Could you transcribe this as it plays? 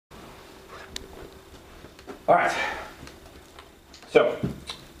All right. So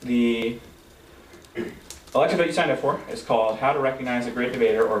the elective that you signed up for is called How to Recognize a Great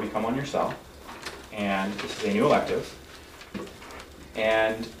Debater or Become One Yourself. And this is a new elective.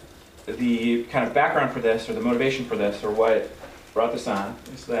 And the kind of background for this, or the motivation for this, or what brought this on,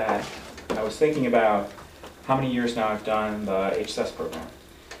 is that I was thinking about how many years now I've done the HSS program.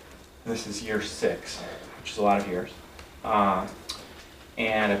 This is year 6, which is a lot of years.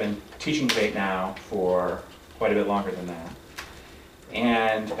 And I've been teaching debate now for quite a bit longer than that.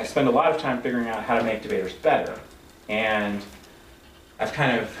 And I spend a lot of time figuring out how to make debaters better. And I've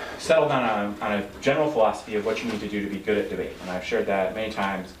kind of settled on a general philosophy of what you need to do to be good at debate. And I've shared that many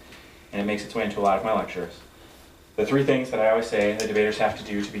times, and it makes its way into a lot of my lectures. The 3 things that I always say the debaters have to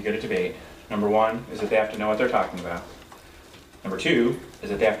do to be good at debate. Number 1 is that they have to know what they're talking about. Number 2 is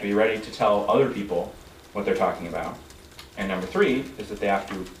that they have to be ready to tell other people what they're talking about. And number 3 is that they have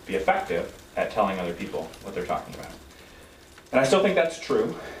to be effective at telling other people what they're talking about. And I still think that's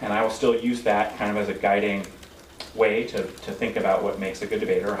true, and I will still use that kind of as a guiding way to think about what makes a good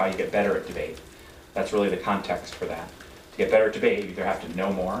debater, or how you get better at debate. That's really the context for that. To get better at debate, you either have to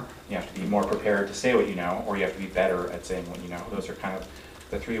know more, you have to be more prepared to say what you know, or you have to be better at saying what you know. Those are kind of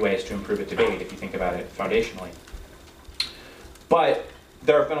the 3 ways to improve at debate if you think about it foundationally. But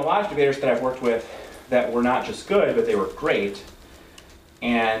there have been a lot of debaters that I've worked with that were not just good, but they were great.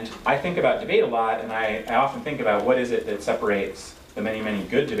 And I think about debate a lot, and I often think about what is it that separates the many, many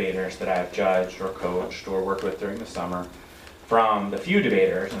good debaters that I've judged or coached or worked with during the summer from the few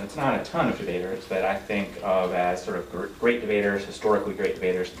debaters, and it's not a ton of debaters, that I think of as sort of great debaters, historically great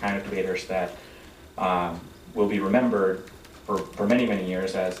debaters, the kind of debaters that will be remembered for many, many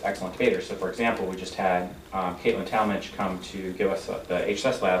years as excellent debaters. So for example, we just had Caitlin Talmadge come to give us the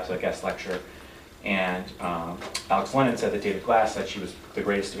HSS Labs, a guest lecture, and Alex Lennon said that David Glass said she was the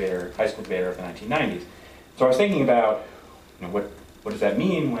greatest debater, high school debater of the 1990s. So I was thinking about, what does that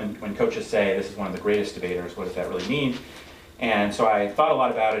mean when coaches say this is one of the greatest debaters? What does that really mean? And so I thought a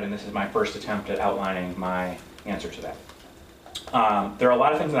lot about it, and this is my first attempt at outlining my answer to that. There are a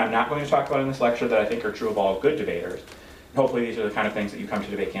lot of things that I'm not going to talk about in this lecture that I think are true of all good debaters. And hopefully these are the kind of things that you come to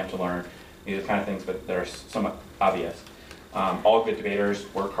debate camp to learn. These are the kind of things that are somewhat obvious. All good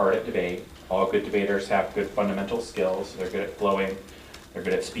debaters work hard at debate. All good debaters have good fundamental skills. They're good at flowing, they're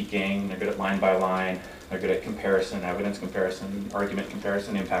good at speaking, they're good at line by line, they're good at comparison, evidence comparison, argument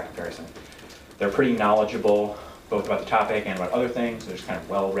comparison, impact comparison. They're pretty knowledgeable both about the topic and about other things. They're just kind of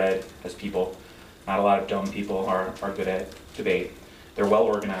well-read as people. Not a lot of dumb people are good at debate. They're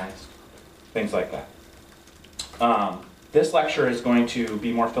well-organized, things like that. This lecture is going to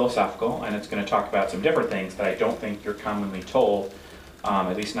be more philosophical, and it's going to talk about some different things that I don't think you're commonly told,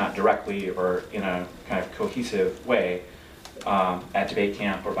 at least not directly or in a kind of cohesive way, at debate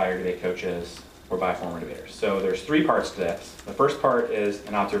camp or by your debate coaches or by former debaters. So there's 3 parts to this. The first part is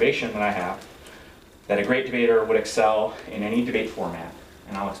an observation that I have that a great debater would excel in any debate format,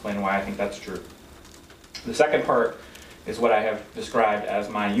 and I'll explain why I think that's true. The second part is what I have described as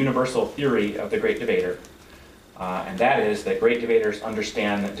my universal theory of the great debater, and that is that great debaters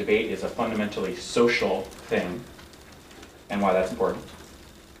understand that debate is a fundamentally social thing, and why that's important.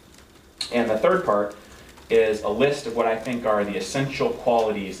 And the third part is a list of what I think are the essential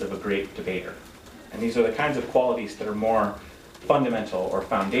qualities of a great debater. And these are the kinds of qualities that are more fundamental or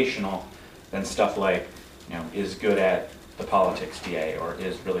foundational than stuff like, is good at the politics DA or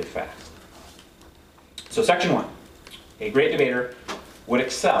is really fast. So section 1, a great debater would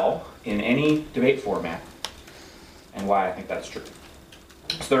excel in any debate format, and why I think that's true.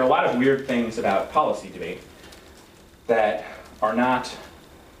 So there are a lot of weird things about policy debate that are not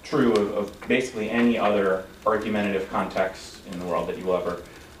true of basically any other argumentative context in the world that you will ever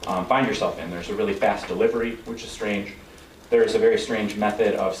find yourself in. There's a really fast delivery, which is strange. There's a very strange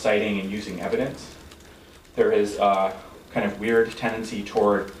method of citing and using evidence. There is a kind of weird tendency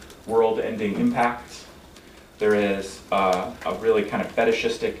toward world-ending impacts. There is a really kind of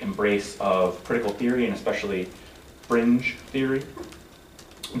fetishistic embrace of critical theory, and especially fringe theory.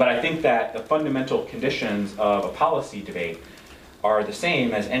 But I think that the fundamental conditions of a policy debate are the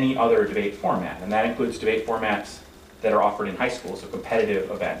same as any other debate format, and that includes debate formats that are offered in high school, so competitive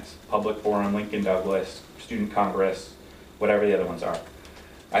events, public forum, Lincoln Douglas, student congress, whatever the other ones are.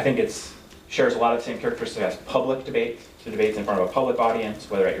 I think it shares a lot of the same characteristics as public debates, so debates in front of a public audience,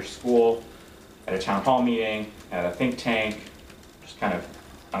 whether at your school, at a town hall meeting, at a think tank, just kind of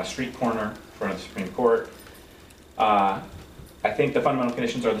on a street corner in front of the Supreme Court. I think the fundamental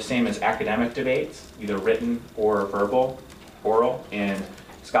conditions are the same as academic debates, either written or verbal, oral, in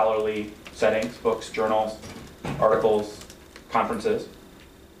scholarly settings, books, journals, articles, conferences.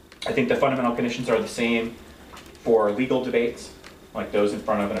 I think the fundamental conditions are the same for legal debates, like those in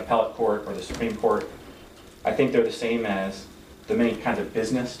front of an appellate court or the Supreme Court. I think they're the same as the many kinds of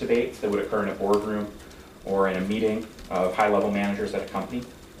business debates that would occur in a boardroom or in a meeting of high-level managers at a company.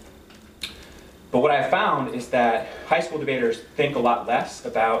 But what I found is that high school debaters think a lot less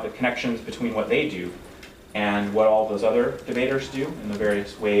about the connections between what they do and what all those other debaters do in the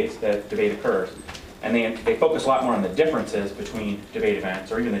various ways that debate occurs. And they focus a lot more on the differences between debate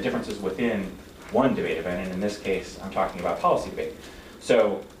events, or even the differences within one debate event, and in this case, I'm talking about policy debate.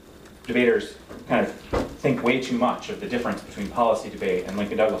 So debaters kind of think way too much of the difference between policy debate and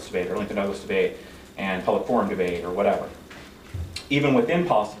Lincoln-Douglas debate, or Lincoln-Douglas debate and public forum debate, or whatever. Even within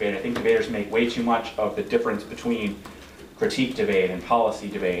policy debate, I think debaters make way too much of the difference between critique debate and policy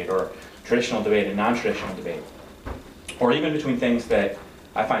debate, or traditional debate and non-traditional debate. Or even between things that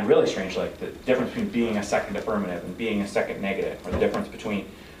I find really strange, like the difference between being a second affirmative and being a second negative, or the difference between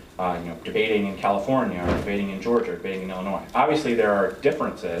debating in California, or debating in Georgia, or debating in Illinois. Obviously there are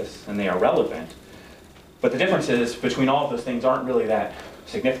differences, and they are relevant, but the differences between all of those things aren't really that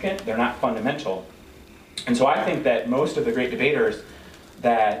significant. They're not fundamental. And so I think that most of the great debaters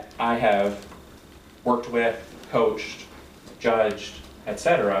that I have worked with, coached, judged,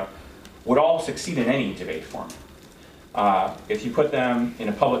 etc., would all succeed in any debate form. If you put them in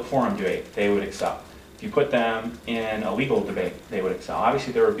a public forum debate, they would excel. If you put them in a legal debate, they would excel.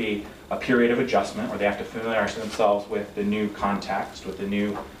 Obviously there would be a period of adjustment where they have to familiarize themselves with the new context, with the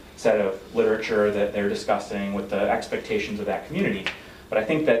new set of literature that they're discussing, with the expectations of that community. But I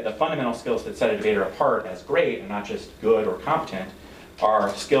think that the fundamental skills that set a debater apart as great, and not just good or competent,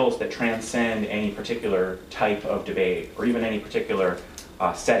 are skills that transcend any particular type of debate, or even any particular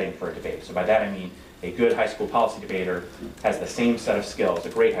setting for a debate. So by that I mean a good high school policy debater has the same set of skills, a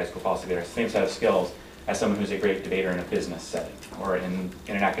great high school policy debater has the same set of skills as someone who's a great debater in a business setting, or in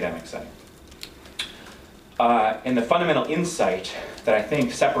an academic setting. And the fundamental insight that I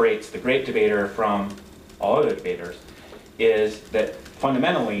think separates the great debater from all other debaters is that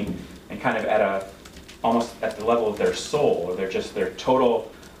fundamentally, and kind of almost at the level of their soul, or their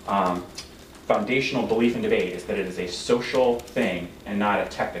total foundational belief in debate, is that it is a social thing and not a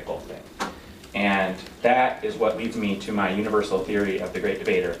technical thing. And that is what leads me to my universal theory of the great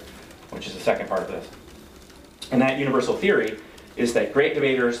debater, which is the second part of this. And that universal theory is that great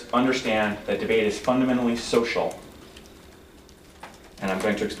debaters understand that debate is fundamentally social. And I'm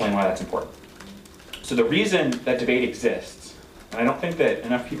going to explain why that's important. So the reason that debate exists, and I don't think that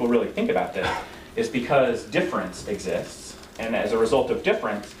enough people really think about this, is because difference exists, and as a result of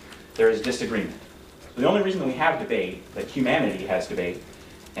difference, there is disagreement. So the only reason that we have debate, that humanity has debate,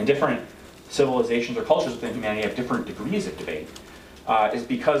 and different civilizations or cultures within humanity have different degrees of debate, is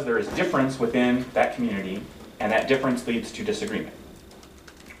because there is difference within that community, and that difference leads to disagreement.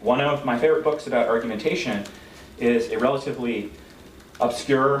 One of my favorite books about argumentation is a relatively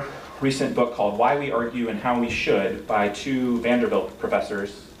obscure recent book called Why We Argue and How We Should by two Vanderbilt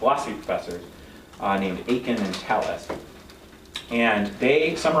professors, philosophy professors, named Aiken and Tallis. And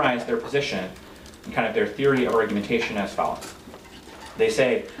they summarize their position and kind of their theory of argumentation as follows. They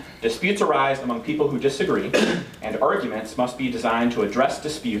say, disputes arise among people who disagree, and arguments must be designed to address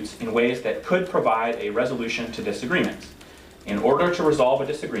disputes in ways that could provide a resolution to disagreements. In order to resolve a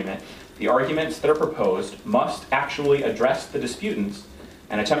disagreement, the arguments that are proposed must actually address the disputants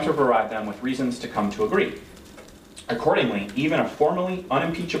and attempt to provide them with reasons to come to agree. Accordingly, even a formally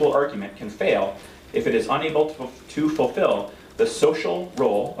unimpeachable argument can fail if it is unable to fulfill the social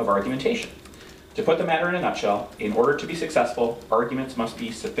role of argumentation. To put the matter in a nutshell, in order to be successful, arguments must be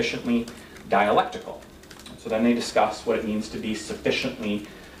sufficiently dialectical. So then they discuss what it means to be sufficiently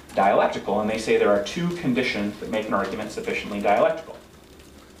dialectical, and they say there are two conditions that make an argument sufficiently dialectical.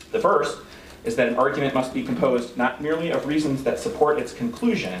 The first is that an argument must be composed not merely of reasons that support its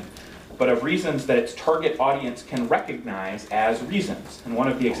conclusion, but of reasons that its target audience can recognize as reasons. And one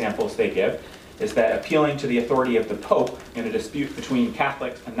of the examples they give is that appealing to the authority of the Pope in a dispute between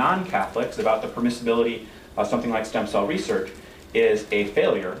Catholics and non-Catholics about the permissibility of something like stem cell research is a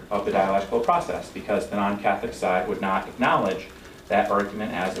failure of the dialectical process, because the non-Catholic side would not acknowledge that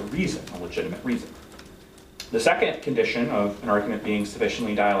argument as a reason, a legitimate reason. The second condition of an argument being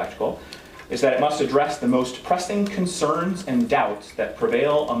sufficiently dialectical is that it must address the most pressing concerns and doubts that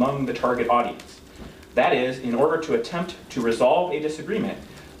prevail among the target audience. That is, in order to attempt to resolve a disagreement,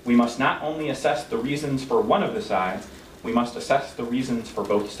 we must not only assess the reasons for one of the sides, we must assess the reasons for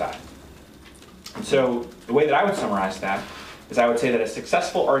both sides. And so the way that I would summarize that is I would say that a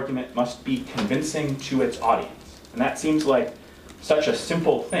successful argument must be convincing to its audience. And that seems like such a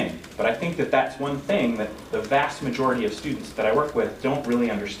simple thing, but I think that that's one thing that the vast majority of students that I work with don't really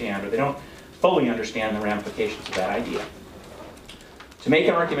understand, or they don't fully understand the ramifications of that idea. To make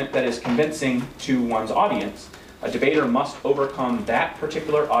an argument that is convincing to one's audience, a debater must overcome that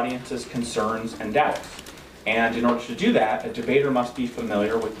particular audience's concerns and doubts. And in order to do that, a debater must be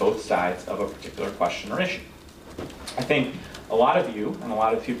familiar with both sides of a particular question or issue. I think a lot of you, and a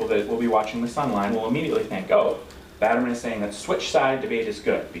lot of people that will be watching this online, will immediately think, oh, Batterman is saying that switch side debate is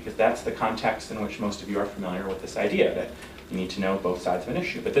good, because that's the context in which most of you are familiar with this idea, that you need to know both sides of an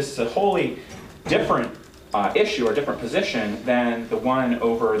issue. But this is a wholly different issue or different position than the one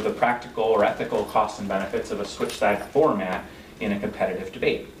over the practical or ethical costs and benefits of a switch side format in a competitive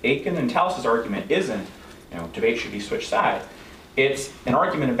debate. Aiken and Tallis's argument isn't, debate should be switch side. It's an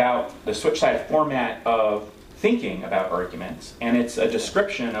argument about the switch side format of thinking about arguments, and it's a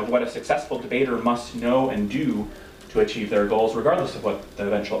description of what a successful debater must know and do to achieve their goals, regardless of what the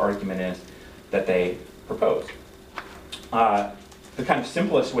eventual argument is that they propose. The kind of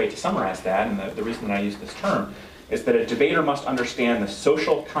simplest way to summarize that, and the reason that I use this term, is that a debater must understand the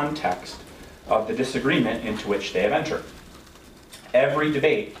social context of the disagreement into which they have entered. Every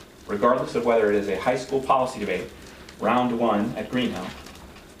debate, regardless of whether it is a high school policy debate, round one at Greenhill,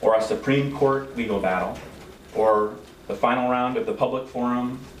 or a Supreme Court legal battle, or the final round of the public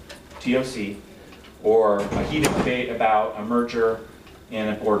forum TOC, or a heated debate about a merger in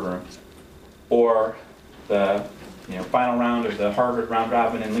a boardroom, or the final round of the Harvard round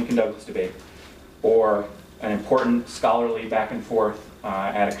robin and Lincoln Douglas debate, or an important scholarly back and forth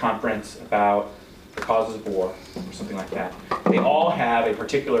at a conference about the causes of war, or something like that. They all have a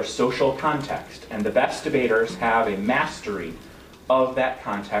particular social context, and the best debaters have a mastery of that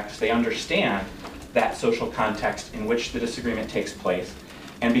context. They understand that social context in which the disagreement takes place,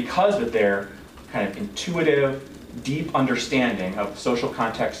 and because of their kind of intuitive, deep understanding of the social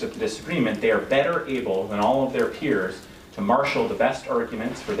context of the disagreement, they are better able than all of their peers to marshal the best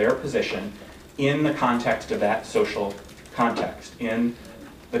arguments for their position in the context of that social context, in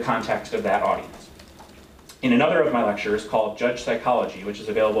the context of that audience. In another of my lectures called Judge Psychology, which is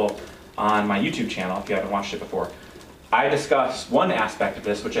available on my YouTube channel if you haven't watched it before, I discuss one aspect of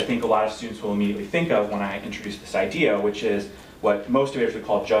this which I think a lot of students will immediately think of when I introduce this idea, which is what most debaters would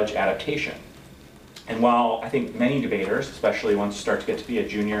call judge adaptation. And while I think many debaters, especially once you start to get to be a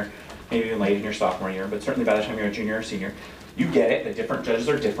junior, maybe even late in your sophomore year, but certainly by the time you're a junior or senior, you get it that different judges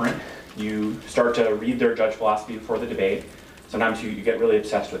are different. You start to read their judge philosophy before the debate. Sometimes you get really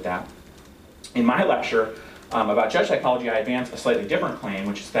obsessed with that. In my lecture about judge psychology, I advance a slightly different claim,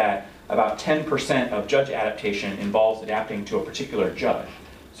 which is that about 10% of judge adaptation involves adapting to a particular judge.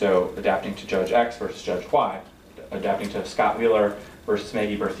 So adapting to Judge X versus Judge Y, adapting to Scott Wheeler versus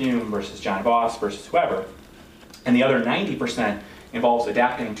Maggie Berthume versus John Voss versus whoever. And the other 90% involves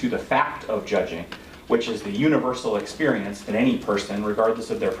adapting to the fact of judging, which is the universal experience that any person, regardless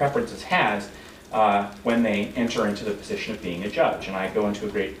of their preferences, has when they enter into the position of being a judge. And I go into a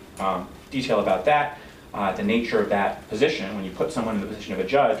great detail about that, the nature of that position. When you put someone in the position of a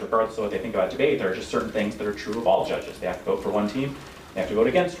judge, regardless of what they think about debate, there are just certain things that are true of all judges. They have to vote for one team, they have to vote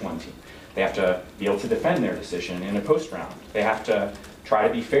against one team. They have to be able to defend their decision in a post-round. They have to try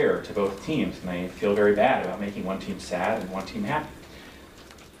to be fair to both teams, and they feel very bad about making one team sad and one team happy.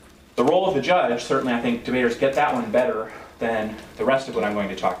 The role of the judge, certainly I think debaters get that one better than the rest of what I'm going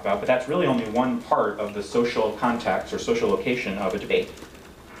to talk about, but that's really only one part of the social context or social location of a debate.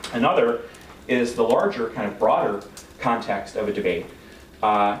 Another is the larger, kind of broader context of a debate.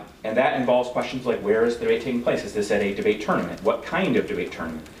 And that involves questions like, where is the debate taking place? Is this at a debate tournament? What kind of debate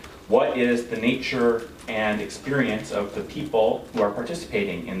tournament? What is the nature and experience of the people who are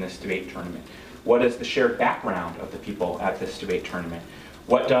participating in this debate tournament? What is the shared background of the people at this debate tournament?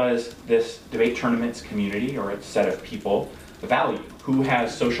 What does this debate tournament's community or its set of people value? Who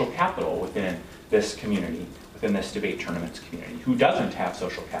has social capital within this community, within this debate tournament's community? Who doesn't have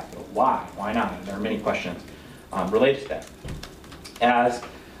social capital? Why? Why not? And there are many questions related to that. As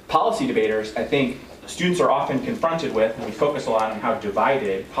policy debaters, I think students are often confronted with, and we focus a lot on how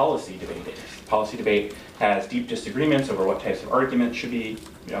divided policy debate is. Policy debate has deep disagreements over what types of arguments should be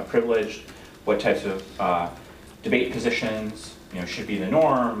privileged, what types of debate positions should be the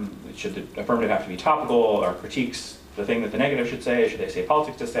norm, should the affirmative have to be topical, or critiques the thing that the negative should they say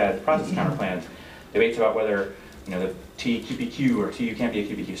politics to sad, the process counter plans, debates about whether the T QPQ or TU can't be a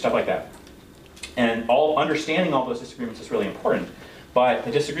QPQ, stuff like that. And understanding all those disagreements is really important. But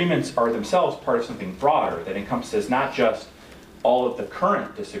the disagreements are themselves part of something broader that encompasses not just all of the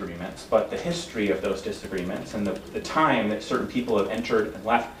current disagreements, but the history of those disagreements and the time that certain people have entered and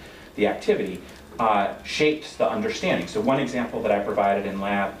left the activity shapes the understanding. So one example that I provided in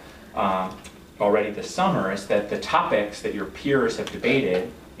lab already this summer is that the topics that your peers have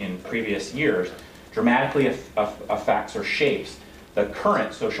debated in previous years dramatically affects or shapes the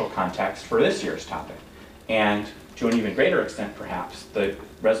current social context for this year's topic. And to an even greater extent, perhaps, the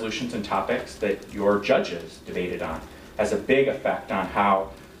resolutions and topics that your judges debated on has a big effect on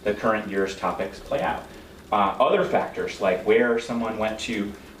how the current year's topics play out. Other factors like where someone went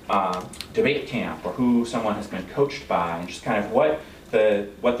to debate camp or who someone has been coached by, and just kind of what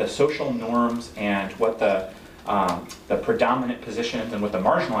the social norms and what the predominant positions and what the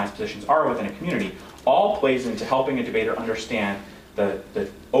marginalized positions are within a community all plays into helping a debater understand the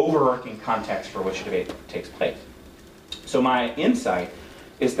overarching context for which a debate takes place. So my insight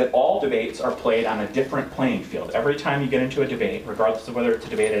is that all debates are played on a different playing field. Every time you get into a debate, regardless of whether it's a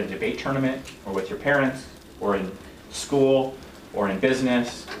debate at a debate tournament or with your parents or in school or in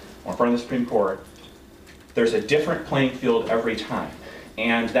business or in front of the Supreme Court, there's a different playing field every time.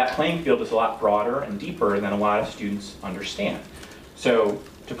 And that playing field is a lot broader and deeper than a lot of students understand. So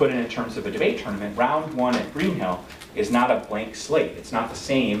to put it in terms of a debate tournament, round 1 at Green Hill is not a blank slate. It's not the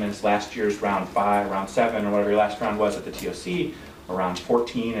same as last year's round 5, round 7, or whatever your last round was at the TOC, or round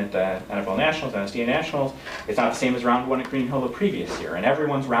 14 at the NFL Nationals, NSDA Nationals. It's not the same as round 1 at Green Hill the previous year, and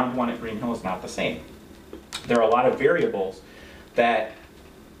everyone's round 1 at Green Hill is not the same. There are a lot of variables that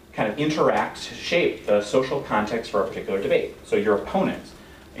kind of interact to shape the social context for a particular debate. So your opponents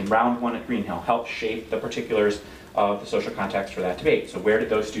in round 1 at Green Hill help shape the particulars of the social context for that debate. So where did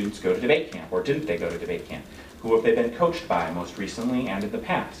those students go to debate camp, or didn't they go to debate camp? Who have they been coached by most recently and in the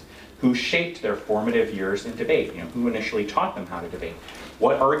past? Who shaped their formative years in debate? Who initially taught them how to debate?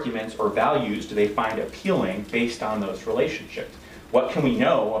 What arguments or values do they find appealing based on those relationships? What can we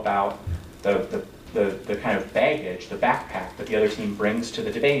know about the kind of baggage, the backpack that the other team brings to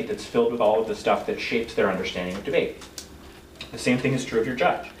the debate that's filled with all of the stuff that shapes their understanding of debate? The same thing is true of your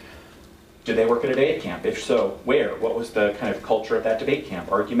judge. Did they work at a debate camp? If so, where? What was the kind of culture of that debate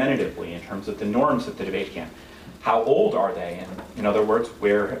camp, argumentatively, in terms of the norms of the debate camp? How old are they? And in other words,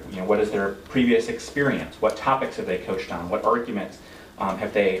 what is their previous experience? What topics have they coached on? What arguments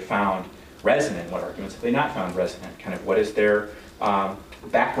have they found resonant? What arguments have they not found resonant? Kind of what is their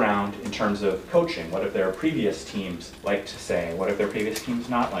background in terms of coaching? What have their previous teams liked to say? What have their previous teams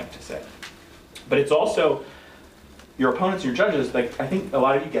not liked to say? But it's also your opponents and your judges. Like, I think a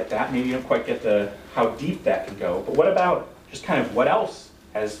lot of you get that. Maybe you don't quite get how deep that can go. But what about just kind of what else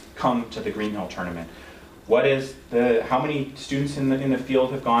has come to the Green Hill tournament? How many students in the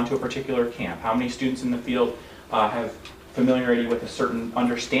field have gone to a particular camp? How many students in the field have familiarity with a certain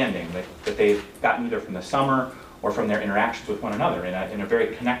understanding that they've gotten either from the summer or from their interactions with one another? In a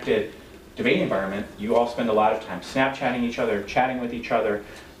very connected debating environment, you all spend a lot of time Snapchatting each other, chatting with each other.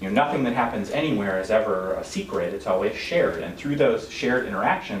 Nothing that happens anywhere is ever a secret. It's always shared. And through those shared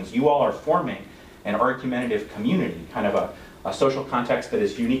interactions, you all are forming an argumentative community, kind of a social context that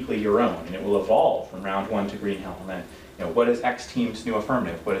is uniquely your own, and it will evolve from round 1 to Green Hill. And then, what is X team's new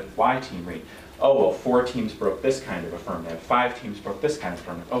affirmative? What did Y team read? Oh, well, 4 teams broke this kind of affirmative. 5 teams broke this kind of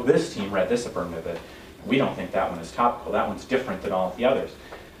affirmative. Oh, this team read this affirmative. But we don't think that one is topical. That one's different than all of the others.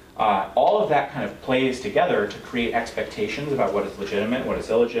 All of that kind of plays together to create expectations about what is legitimate, what is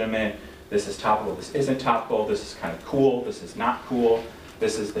illegitimate. This is topical, this isn't topical. This is kind of cool, this is not cool.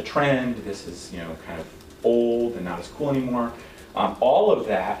 This is the trend, this is kind of old and not as cool anymore. All of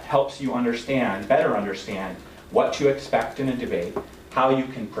that helps you better understand what to expect in a debate, how you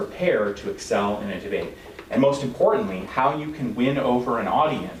can prepare to excel in a debate, and most importantly, how you can win over an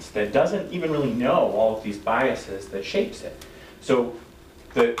audience that doesn't even really know all of these biases that shapes it. So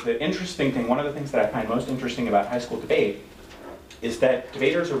the interesting thing, one of the things that I find most interesting about high school debate is that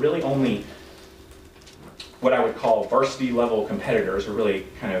debaters are really only what I would call varsity level competitors, or really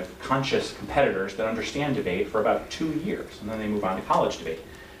kind of conscious competitors that understand debate for about 2 years, and then they move on to college debate.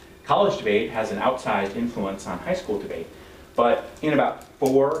 College debate has an outsized influence on high school debate, but in about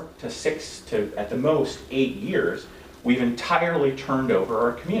 4 to 6 to at the most 8 years, we've entirely turned over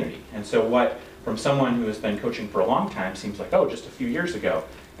our community. And so what, from someone who has been coaching for a long time, seems like, oh, just a few years ago,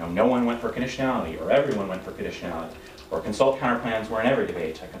 no one went for conditionality, or everyone went for conditionality. Or consult counterplans were in every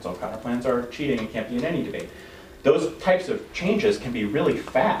debate. Consult counterplans are cheating and can't be in any debate. Those types of changes can be really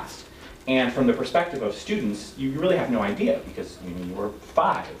fast. And from the perspective of students, you really have no idea, because you were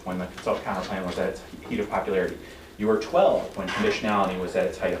 5 when the consult counterplan was at its heat of popularity. You were 12 when conditionality was at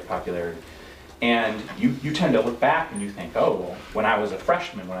its height of popularity. And you tend to look back and you think, oh, well, when I was a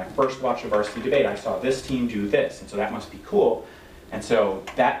freshman, when I first watched a varsity debate, I saw this team do this, and so that must be cool. And so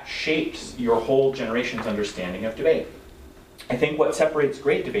that shapes your whole generation's understanding of debate. I think what separates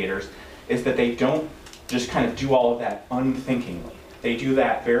great debaters is that they don't just kind of do all of that unthinkingly. They do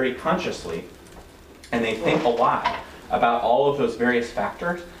that very consciously, and they think a lot about all of those various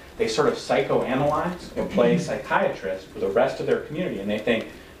factors, they sort of psychoanalyze or play psychiatrist for the rest of their community, and they think,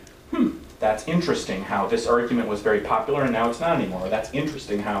 that's interesting how this argument was very popular and now it's not anymore. Or that's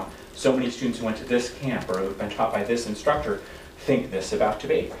interesting how so many students who went to this camp or have been taught by this instructor think this about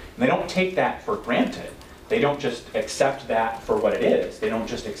debate. And they don't take that for granted. They don't just accept that for what it is. They don't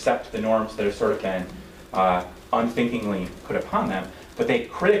just accept the norms that have sort of been unthinkingly put upon them, but they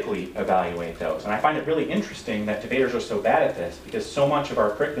critically evaluate those. And I find it really interesting that debaters are so bad at this, because so much of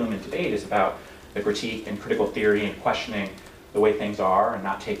our curriculum in debate is about the critique and critical theory and questioning the way things are and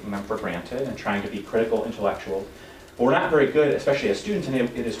not taking them for granted and trying to be critical intellectuals. But we're not very good, especially as students, and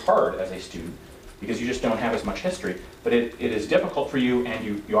it is hard as a student because you just don't have as much history, but it is difficult for you,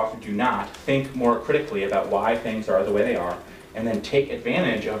 and you often do not think more critically about why things are the way they are, and then take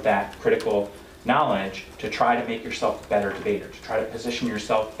advantage of that critical knowledge to try to make yourself a better debater, to try to position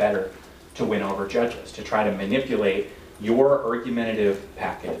yourself better to win over judges, to try to manipulate your argumentative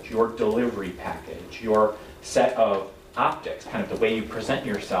package, your delivery package, your set of optics, kind of the way you present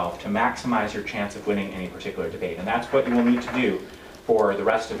yourself to maximize your chance of winning any particular debate. And that's what you will need to do for the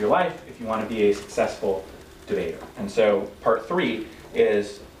rest of your life if you want to be a successful debater. And so part 3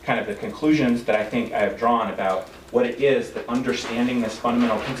 is kind of the conclusions that I think I have drawn about what it is that understanding this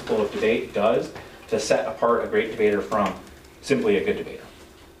fundamental principle of debate does to set apart a great debater from simply a good debater.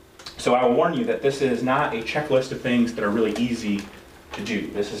 So I will warn you that this is not a checklist of things that are really easy to do.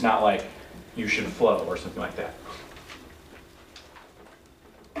 This is not like you should flow or something like that.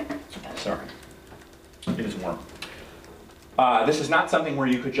 Sorry, it is warm. This is not something where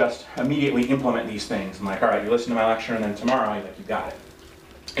you could just immediately implement these things. I'm like, all right, you listen to my lecture and then tomorrow you're like, you got it.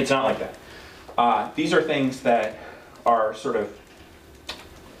 It's not like that. These are things that are sort of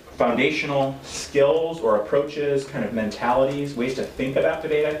foundational skills or approaches, kind of mentalities, ways to think about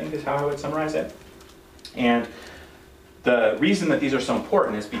debate, I think is how I would summarize it. And the reason that these are so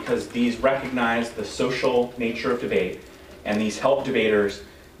important is because these recognize the social nature of debate, and these help debaters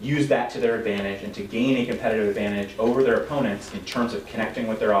use that to their advantage and to gain a competitive advantage over their opponents in terms of connecting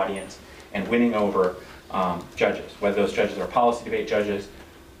with their audience and winning over judges, whether those judges are policy debate judges,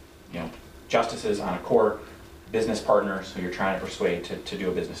 justices on a court, business partners who you're trying to persuade to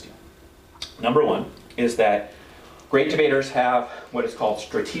do a business deal. Number 1 is that great debaters have what is called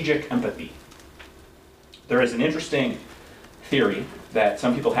strategic empathy. There is an interesting theory that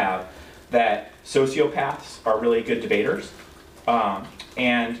some people have that sociopaths are really good debaters,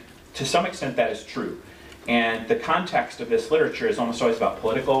 and to some extent that is true. And the context of this literature is almost always about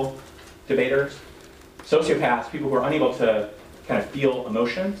political debaters. Sociopaths, people who are unable to kind of feel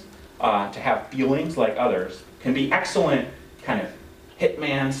emotions, to have feelings like others, can be excellent kind of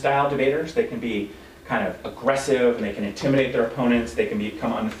hitman style debaters. They can be kind of aggressive and they can intimidate their opponents. They can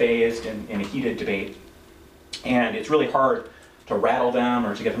become unfazed in a heated debate. And it's really hard to rattle them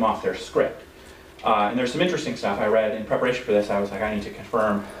or to get them off their script. And there's some interesting stuff I read in preparation for this. I was like, I need to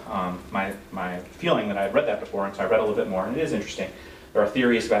confirm my feeling that I'd read that before, and so I read a little bit more, and it is interesting. There are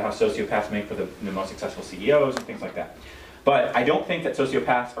theories about how sociopaths make for the most successful CEOs and things like that. But I don't think that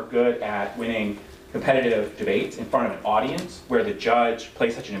sociopaths are good at winning competitive debates in front of an audience where the judge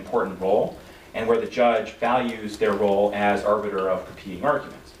plays such an important role and where the judge values their role as arbiter of competing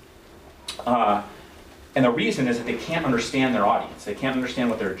arguments. And the reason is that they can't understand their audience. They can't understand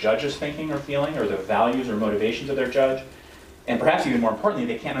what their judge is thinking or feeling, or the values or motivations of their judge. And perhaps even more importantly,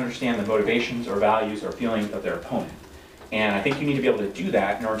 they can't understand the motivations or values or feelings of their opponent. And I think you need to be able to do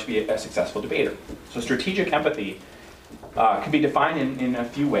that in order to be a successful debater. So strategic empathy can be defined in a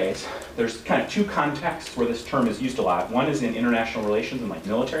few ways. There's kind of 2 contexts where this term is used a lot. One is in international relations and like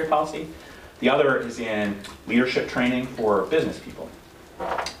military policy. The other is in leadership training for business people.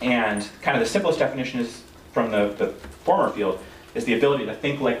 And kind of the simplest definition is from the former field is the ability to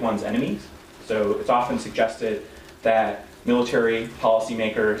think like one's enemies. So it's often suggested that military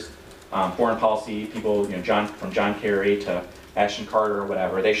policymakers, foreign policy people, from John Kerry to Ashton Carter or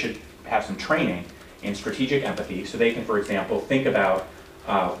whatever, they should have some training in strategic empathy so they can, for example, think about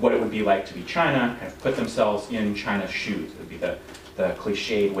what it would be like to be China, kind of put themselves in China's shoes. It would be the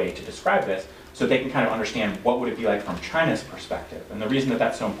cliched way to describe this, so they can kind of understand what would it be like from China's perspective. And the reason that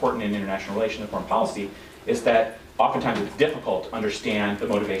that's so important in international relations and foreign policy is that oftentimes it's difficult to understand the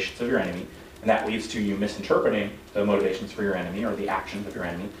motivations of your enemy, and that leads to you misinterpreting the motivations for your enemy or the actions of your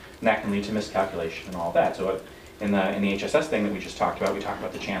enemy, and that can lead to miscalculation and all that. So in the HSS thing that we just talked about, we talked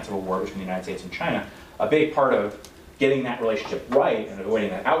about the chance of a war between the United States and China. A big part of getting that relationship right and avoiding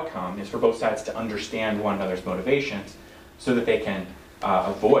that outcome is for both sides to understand one another's motivations so that they can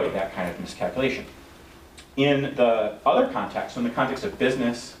avoid that kind of miscalculation. In the other context, so in the context of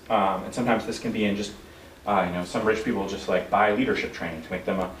business, and sometimes this can be in just Some rich people just like buy leadership training to make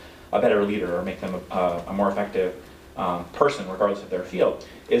them a better leader or make them a more effective person, regardless of their field,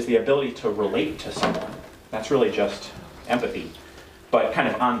 is the ability to relate to someone. That's really just empathy, but kind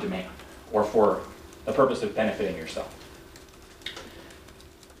of on demand, or for the purpose of benefiting yourself.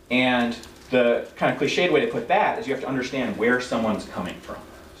 And the kind of cliched way to put that is you have to understand where someone's coming from.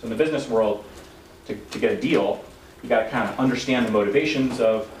 So in the business world, to get a deal, you got to kind of understand the motivations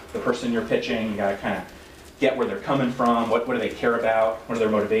of the person you're pitching. You got to kind of get where they're coming from. What do they care about? What are their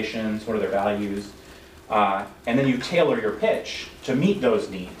motivations? What are their values? And then you tailor your pitch to meet those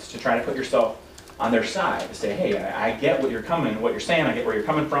needs, to try to put yourself on their side, to say, hey, I get what you're saying, I get where you're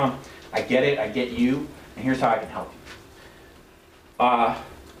coming from, I get it, I get you, and here's how I can help you.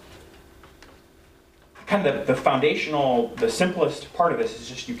 Kind of the foundational, the simplest part of this is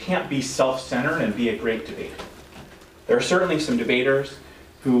just you can't be self-centered and be a great debater. There are certainly some debaters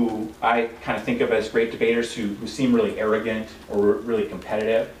who I kind of think of as great debaters who seem really arrogant or really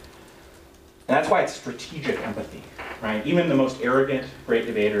competitive. And that's why it's strategic empathy, right? Even the most arrogant great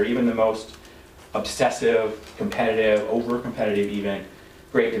debater, even the most obsessive, competitive, over-competitive even,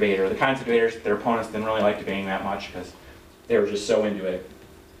 great debater, the kinds of debaters that their opponents didn't really like debating that much because they were just so into it,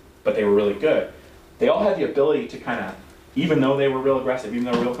 but they were really good. They all had the ability to kind of, even though they were real aggressive, even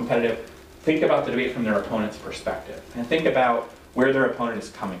though they were real competitive, think about the debate from their opponent's perspective, and think about where their opponent is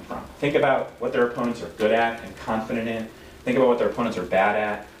coming from. Think about what their opponents are good at and confident in. Think about what their opponents are bad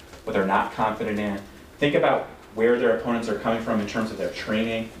at, what they're not confident in. Think about where their opponents are coming from in terms of their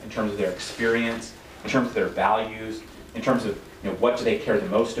training, in terms of their experience, in terms of their values, in terms of what do they care the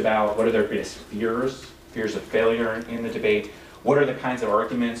most about, what are their greatest fears of failure in the debate, what are the kinds of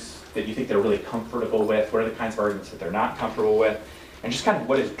arguments that you think they're really comfortable with, what are the kinds of arguments that they're not comfortable with, and just kind of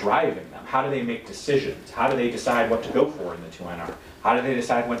what is driving them. How do they make decisions? How do they decide what to go for in the 2NR? How do they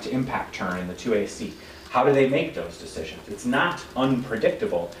decide what to impact turn in the 2AC? How do they make those decisions? It's not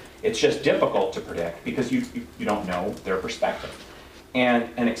unpredictable. It's just difficult to predict because you don't know their perspective. And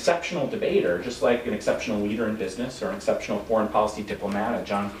an exceptional debater, just like an exceptional leader in business or an exceptional foreign policy diplomat, a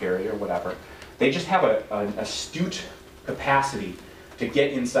John Kerry or whatever, they just have an astute capacity to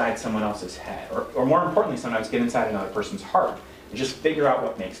get inside someone else's head, or more importantly, sometimes get inside another person's heart and just figure out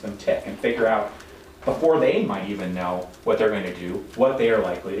what makes them tick and figure out, before they might even know what they're going to do, what they are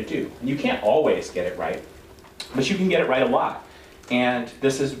likely to do. And you can't always get it right, but you can get it right a lot. And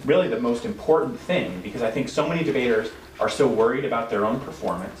this is really the most important thing, because I think so many debaters are so worried about their own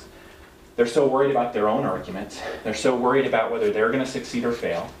performance. They're so worried about their own arguments. They're so worried about whether they're going to succeed or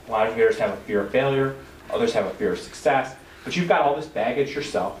fail. A lot of debaters have a fear of failure. Others have a fear of success. But you've got all this baggage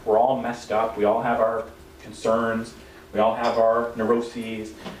yourself. We're all messed up. We all have our concerns. We all have our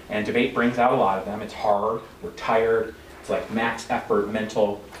neuroses. And debate brings out a lot of them. It's hard. We're tired. It's like max effort,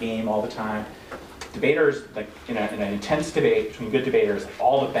 mental game all the time. Debaters, like in an intense debate between good debaters,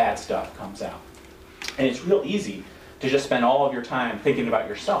 all the bad stuff comes out. And it's real easy to just spend all of your time thinking about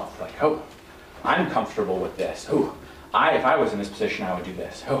yourself. Like, oh, I'm comfortable with this. Oh, if I was in this position, I would do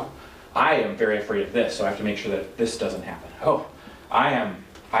this. Oh, I am very afraid of this, so I have to make sure that this doesn't happen. Oh, I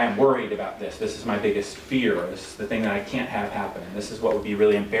am worried about this. This is my biggest fear. This is the thing that I can't have happen. And this is what would be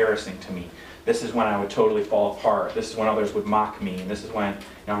really embarrassing to me. This is when I would totally fall apart. This is when others would mock me. And this is when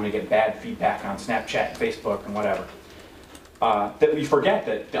I'm going to get bad feedback on Snapchat and Facebook and whatever. That we forget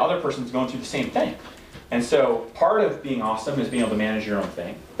that the other person's going through the same thing. And so part of being awesome is being able to manage your own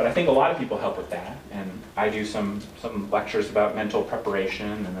thing. But I think a lot of people help with that. And I do some lectures about mental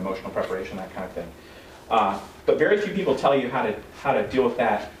preparation and emotional preparation, that kind of thing. But very few people tell you how to deal with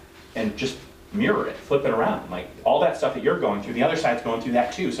that and just mirror it, flip it around. Like all that stuff that you're going through, the other side's going through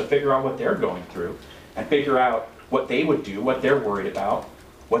that too. So figure out what they're going through and figure out what they would do, what they're worried about,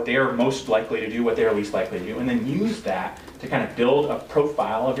 what they're most likely to do, what they're least likely to do, and then use that to kind of build a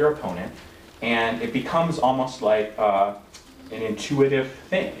profile of your opponent. And it becomes almost like an intuitive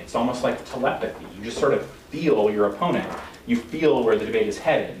thing. It's almost like telepathy. You just sort of feel your opponent. You feel where the debate is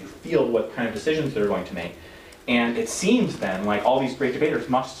headed. You feel what kind of decisions they're going to make. And it seems then like all these great debaters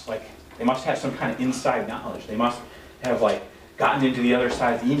must have some kind of inside knowledge. They must have gotten into the other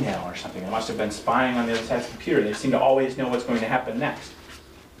side's email or something. They must have been spying on the other side's computer. They seem to always know what's going to happen next.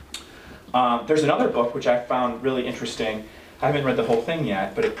 There's another book which I found really interesting. I haven't read the whole thing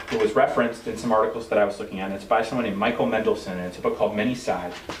yet, but it was referenced in some articles that I was looking at. It's by someone named Michael Mendelson, and it's a book called Many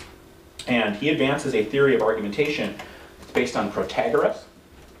Sides. And he advances a theory of argumentation that's based on Protagoras.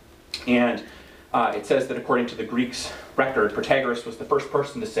 And it says that according to the Greeks' record, Protagoras was the first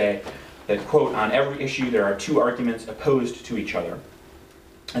person to say that, quote, on every issue there are two arguments opposed to each other.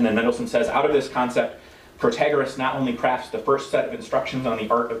 And then Mendelson says, out of this concept, Protagoras not only crafts the first set of instructions on the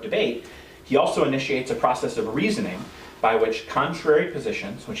art of debate, He also initiates a process of reasoning by which contrary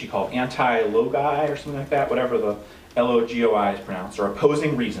positions, which he called anti-logi or something like that, whatever the L-O-G-O-I is pronounced, or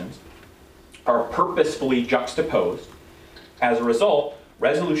opposing reasons, are purposefully juxtaposed. As a result,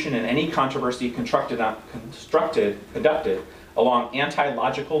 resolution in any controversy conducted along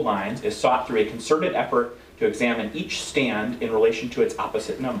anti-logical lines is sought through a concerted effort to examine each stand in relation to its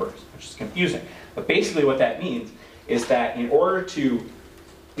opposite numbers, which is confusing. But basically what that means is that in order to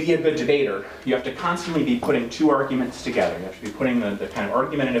be a good debater, you have to constantly be putting two arguments together. You have to be putting the kind of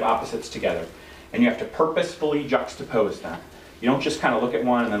argumentative opposites together, and you have to purposefully juxtapose them. You don't just kind of look at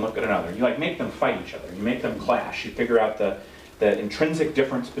one and then look at another. You like make them fight each other. You make them clash. You figure out the intrinsic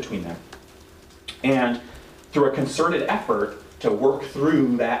difference between them. And through a concerted effort to work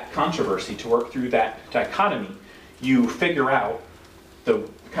through that controversy, to work through that dichotomy, you figure out the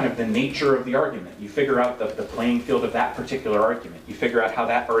kind of the nature of the argument. You figure out the playing field of that particular argument. You figure out how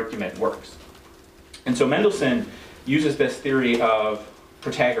that argument works. And so Mendelssohn uses this theory of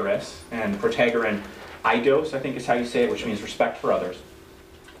Protagoras, and Protagoran eidos, I think is how you say it, which means respect for others.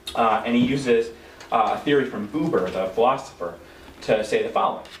 And he uses a theory from Buber, the philosopher, to say the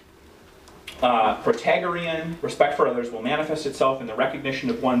following. Protagorean respect for others will manifest itself in the recognition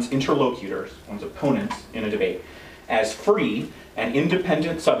of one's interlocutors, one's opponents in a debate, as free and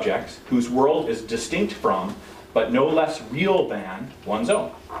independent subjects whose world is distinct from, but no less real than, one's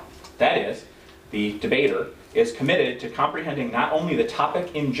own. That is, the debater is committed to comprehending not only the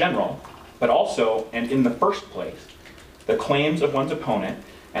topic in general, but also, and in the first place, the claims of one's opponent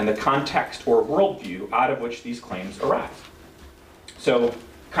and the context or worldview out of which these claims arise. So,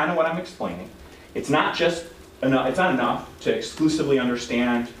 kind of what I'm explaining, it's not enough to exclusively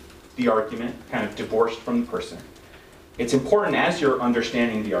understand the argument, kind of divorced from the person. It's important as you're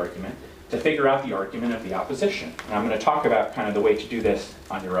understanding the argument to figure out the argument of the opposition. And I'm going to talk about kind of the way to do this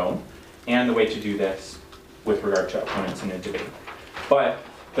on your own and the way to do this with regard to opponents in a debate. But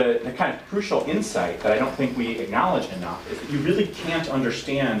the kind of crucial insight that I don't think we acknowledge enough is that you really can't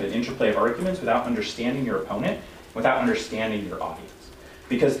understand an interplay of arguments without understanding your opponent, without understanding your audience.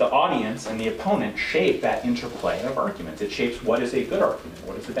 Because the audience and the opponent shape that interplay of arguments. It shapes what is a good argument,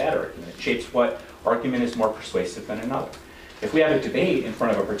 what is a bad argument. It shapes what argument is more persuasive than another. If we have a debate in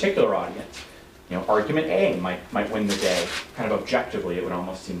front of a particular audience, argument A might win the day. Kind of objectively, it would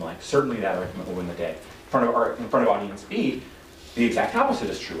almost seem like certainly that argument will win the day. In front of audience B, the exact opposite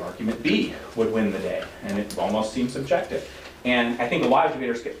is true. Argument B would win the day, and it almost seems subjective. And I think a lot of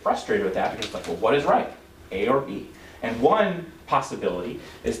debaters get frustrated with that because it's like, well, what is right, A or B? And one possibility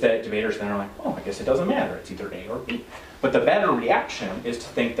is that debaters then are like, oh, I guess it doesn't matter. It's either A or B. But the better reaction is to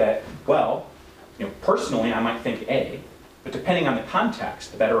think that, well, personally, I might think A, but depending on the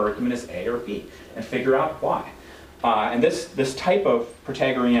context, the better argument is A or B, and figure out why. And this type of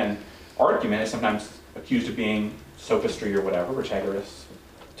Protagorean argument is sometimes accused of being sophistry or whatever. Protagoras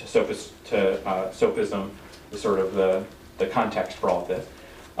to sophism is sort of the context for all of this.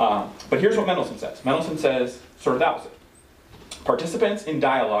 But here's what Mendelssohn says. Mendelssohn says sort of the opposite. Participants in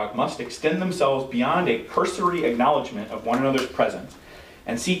dialogue must extend themselves beyond a cursory acknowledgement of one another's presence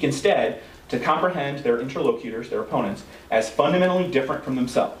and seek instead to comprehend their interlocutors, their opponents, as fundamentally different from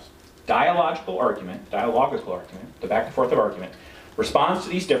themselves. Dialogical argument, the back and forth of argument, responds to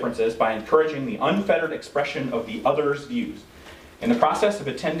these differences by encouraging the unfettered expression of the other's views. In the process of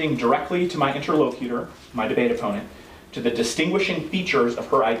attending directly to my interlocutor, my debate opponent, to the distinguishing features of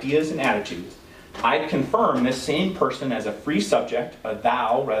her ideas and attitudes, I confirm this same person as a free subject, a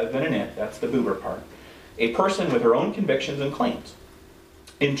thou rather than an it, that's the Buber part, a person with her own convictions and claims.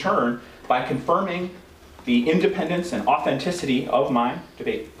 In turn, by confirming the independence and authenticity of my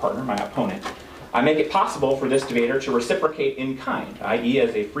debate partner, my opponent, I make it possible for this debater to reciprocate in kind, i.e.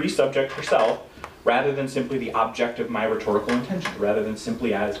 as a free subject herself, rather than simply the object of my rhetorical intention, rather than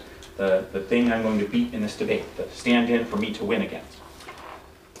simply as the thing I'm going to beat in this debate, the stand-in for me to win against.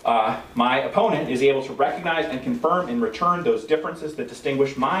 My opponent is able to recognize and confirm in return those differences that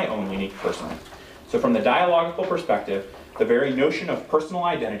distinguish my own unique personality. So from the dialogical perspective, the very notion of personal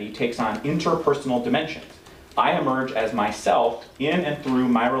identity takes on interpersonal dimensions. I emerge as myself in and through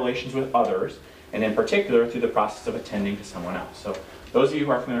my relations with others, and in particular through the process of attending to someone else. So those of you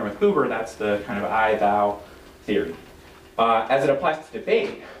who are familiar with Buber, that's the kind of I-thou theory. As it applies to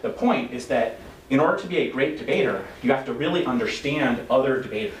debate, the point is that in order to be a great debater, you have to really understand other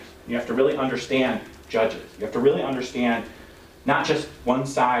debaters. You have to really understand judges. You have to really understand not just one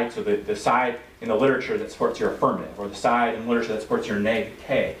side, so the side in the literature that supports your affirmative, or the side in literature that supports your neg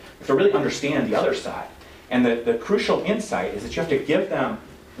K. You have to really understand the other side. And the crucial insight is that you have to give them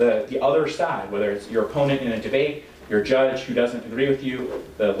the other side, whether it's your opponent in a debate, your judge who doesn't agree with you,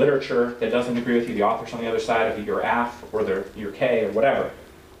 the literature that doesn't agree with you, the authors on the other side of your AF or your K or whatever.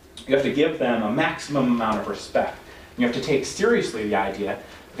 You have to give them a maximum amount of respect. You have to take seriously the idea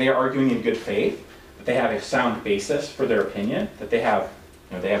that they are arguing in good faith, that they have a sound basis for their opinion, that they have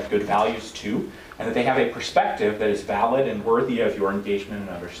good values too, and that they have a perspective that is valid and worthy of your engagement and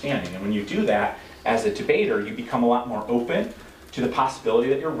understanding. And when you do that, as a debater, you become a lot more open to the possibility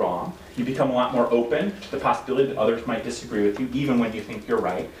that you're wrong. You become a lot more open to the possibility that others might disagree with you, even when you think you're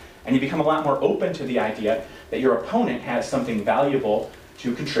right. And you become a lot more open to the idea that your opponent has something valuable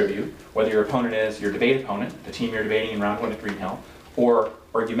to contribute, whether your opponent is your debate opponent, the team you're debating in round 1 at Green Hill, or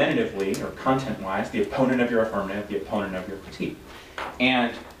argumentatively or content-wise, the opponent of your affirmative, the opponent of your critique.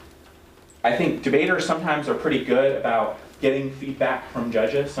 And I think debaters sometimes are pretty good about getting feedback from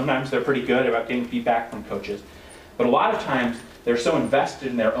judges. Sometimes they're pretty good about getting feedback from coaches. But a lot of times, they're so invested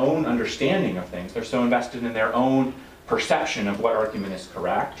in their own understanding of things, they're so invested in their own perception of what argument is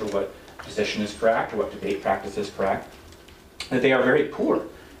correct, or what position is correct, or what debate practice is correct, that they are very poor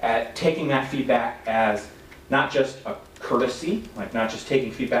at taking that feedback as not just a courtesy, like not just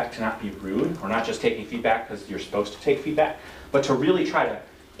taking feedback to not be rude, or not just taking feedback because you're supposed to take feedback, but to really try to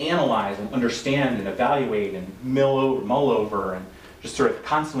analyze and understand and evaluate and mull over and just sort of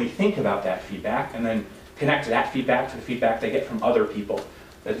constantly think about that feedback, and then connect that feedback to the feedback they get from other people,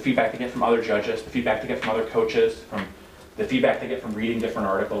 the feedback they get from other judges, the feedback they get from other coaches, from the feedback they get from reading different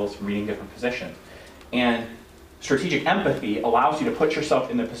articles, from reading different positions. And strategic empathy allows you to put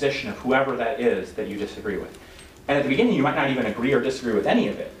yourself in the position of whoever that is that you disagree with. And at the beginning, you might not even agree or disagree with any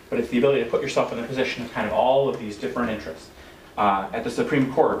of it, but it's the ability to put yourself in the position of kind of all of these different interests. At the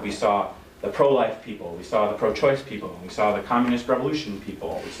Supreme Court, we saw the pro-life people, we saw the pro-choice people, we saw the communist revolution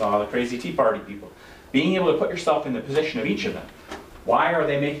people, we saw the crazy Tea Party people. Being able to put yourself in the position of each of them. Why are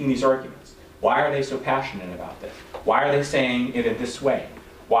they making these arguments? Why are they so passionate about this? Why are they saying it in this way?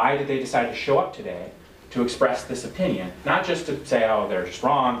 Why did they decide to show up today to express this opinion? Not just to say, oh, they're just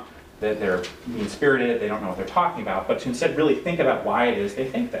wrong, that they're mean-spirited, they don't know what they're talking about, but to instead really think about why it is they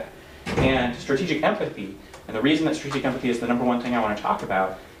think that. And strategic empathy, and the reason that strategic empathy is the #1 thing I want to talk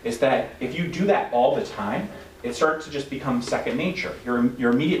about, is that if you do that all the time, it starts to just become second nature.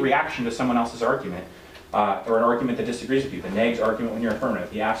 Your immediate reaction to someone else's argument, or an argument that disagrees with you, the neg's argument when you're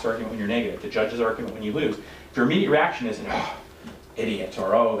affirmative, the ask's argument when you're negative, the judge's argument when you lose, if your immediate reaction is, oh, idiot,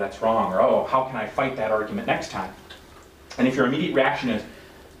 or oh, that's wrong, or oh, how can I fight that argument next time? And if your immediate reaction is,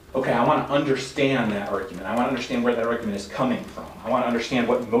 okay, I want to understand that argument, I want to understand where that argument is coming from, I want to understand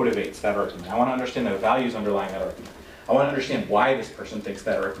what motivates that argument, I want to understand the values underlying that argument, I want to understand why this person thinks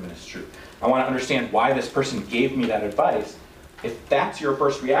that argument is true, I want to understand why this person gave me that advice. If that's your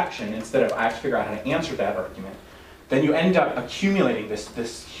first reaction, instead of I have to figure out how to answer that argument, then you end up accumulating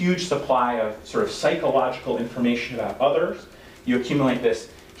this huge supply of sort of psychological information about others. You accumulate this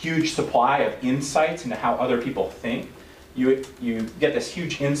huge supply of insights into how other people think. You get this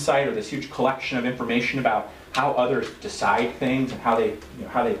huge insight or this huge collection of information about how others decide things and how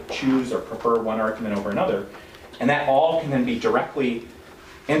they choose or prefer one argument over another. And that all can then be directly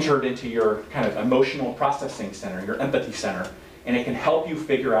entered into your kind of emotional processing center, your empathy center, and it can help you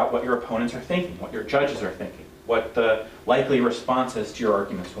figure out what your opponents are thinking, what your judges are thinking, what the likely responses to your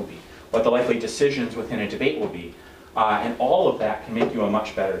arguments will be, what the likely decisions within a debate will be, and all of that can make you a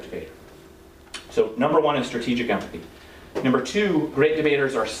much better debater. So #1 is strategic empathy. #2, great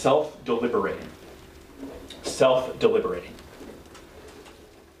debaters are self-deliberating. Self-deliberating.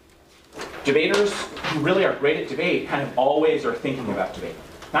 Debaters who really are great at debate kind of always are thinking about debate.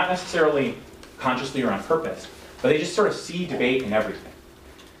 Not necessarily consciously or on purpose, but they just sort of see debate in everything.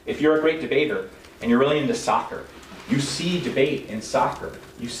 If you're a great debater and you're really into soccer, you see debate in soccer.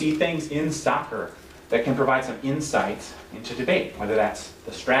 You see things in soccer that can provide some insights into debate, whether that's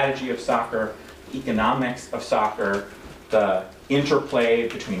the strategy of soccer, the economics of soccer, the interplay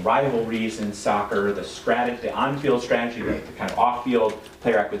between rivalries in soccer, the strategy, the on-field strategy, the kind of off-field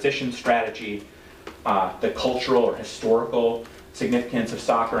player acquisition strategy, the cultural or historical significance of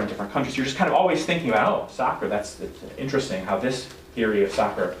soccer in different countries. You're just kind of always thinking about, oh, soccer, that's interesting, how this theory of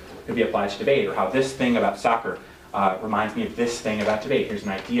soccer could be applied to debate, or how this thing about soccer reminds me of this thing about debate. Here's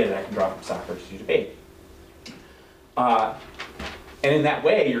an idea that I can draw from soccer to debate. And in that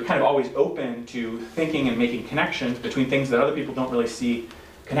way, you're kind of always open to thinking and making connections between things that other people don't really see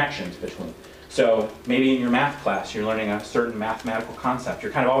connections between. So maybe in your math class, you're learning a certain mathematical concept.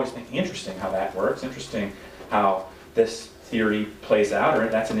 You're kind of always thinking, interesting how that works, interesting how this theory plays out, or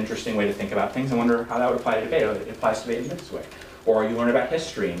that's an interesting way to think about things. I wonder how that would apply to debate. Oh, it applies to debate in this way. Or you learn about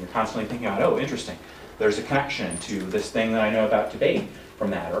history, and you're constantly thinking about, oh, interesting. There's a connection to this thing that I know about debate from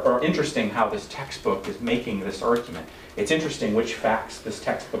that, or interesting how this textbook is making this argument. It's interesting which facts this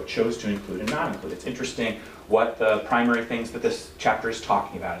textbook chose to include and not include. It's interesting what the primary things that this chapter is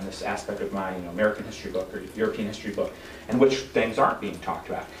talking about in this aspect of my American history book or European history book, and which things aren't being talked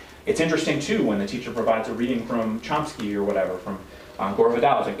about. It's interesting too when the teacher provides a reading from Chomsky or whatever, from Gore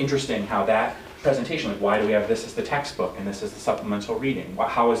Vidal. It's like interesting how that presentation, like why do we have this as the textbook and this as the supplemental reading?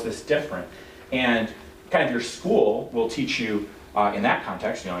 How is this different? And kind of your school will teach you in that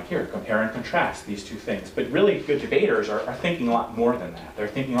context, like here, compare and contrast these two things. But really good debaters are thinking a lot more than that. They're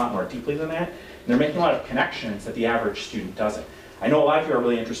thinking a lot more deeply than that. And they're making a lot of connections that the average student doesn't. I know a lot of you are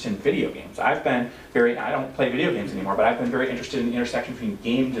really interested in video games. I don't play video games anymore, but I've been very interested in the intersection between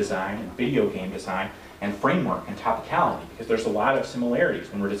game design and video game design and framework and topicality, because there's a lot of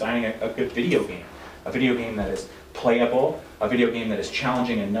similarities when we're designing a good video game that is playable, a video game that is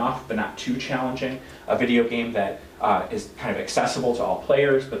challenging enough but not too challenging, a video game that is kind of accessible to all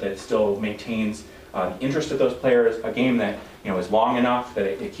players but that still maintains the interest of those players, a game that is long enough that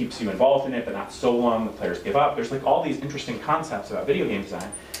it keeps you involved in it but not so long that players give up. There's like all these interesting concepts about video game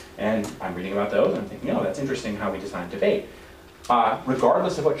design, and I'm reading about those and I'm thinking, that's interesting how we design debate.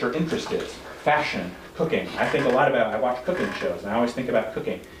 Regardless of what your interest is, fashion, cooking, I watch cooking shows, and I always think about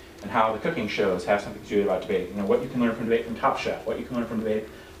cooking and how the cooking shows have something to do about debate. What you can learn from debate from Top Chef, what you can learn from debate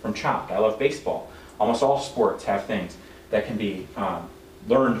from Chopped. I love baseball. Almost all sports have things that can be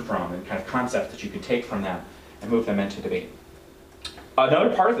learned from and kind of concepts that you can take from them and move them into debate.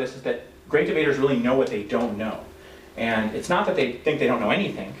 Another part of this is that great debaters really know what they don't know. And it's not that they think they don't know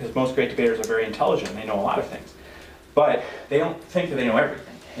anything, because most great debaters are very intelligent and they know a lot of things. But they don't think that they know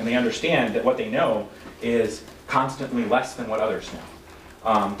everything. And they understand that what they know is constantly less than what others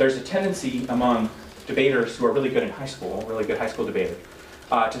know. There's a tendency among debaters who are really good in high school, really good high school debaters,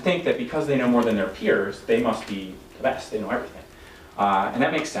 to think that because they know more than their peers, they must be the best, they know everything. And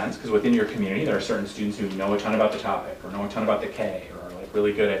that makes sense, because within your community there are certain students who know a ton about the topic, or know a ton about the K, or are like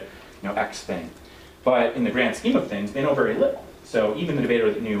really good at X thing. But in the grand scheme of things, they know very little. So even the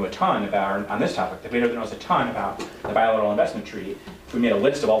debater that knew a ton about, on this topic, the debater that knows a ton about the bilateral investment treaty, if we made a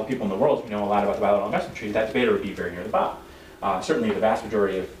list of all the people in the world who know a lot about the bilateral investment treaty, that debater would be very near the bottom. Certainly the vast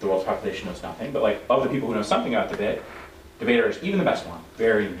majority of the world's population knows nothing, but like of the people who know something about debaters, even the best one,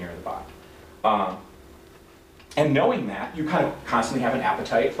 very near the bottom. And knowing that, you kind of constantly have an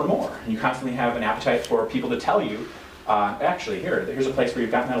appetite for more. And you constantly have an appetite for people to tell you, actually, here's a place where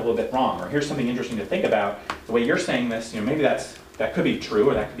you've gotten that a little bit wrong, or here's something interesting to think about. The way you're saying this, maybe that could be true,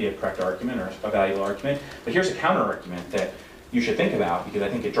 or that could be a correct argument, or a valuable argument, but here's a counter argument that you should think about, because I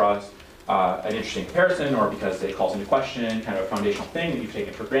think it draws an interesting comparison, or because it calls into question kind of a foundational thing that you've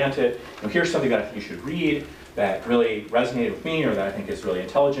taken for granted. Here's something that I think you should read that really resonated with me, or that I think is really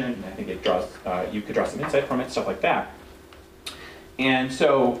intelligent, and I think it draws, you could draw some insight from it, stuff like that. And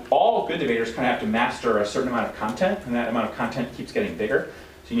so all good debaters kind of have to master a certain amount of content, and that amount of content keeps getting bigger.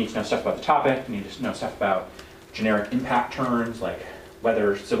 So you need to know stuff about the topic, you need to know stuff about generic impact terms, like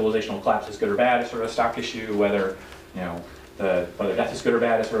whether civilizational collapse is good or bad is sort of a stock issue, whether whether death is good or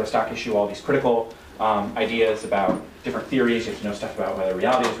bad is sort of a stock issue, all these critical ideas about different theories. You have to know stuff about whether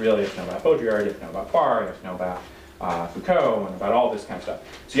reality is real, you have to know about Baudrillard, you have to know about Barr, you have to know about Foucault, and about all this kind of stuff.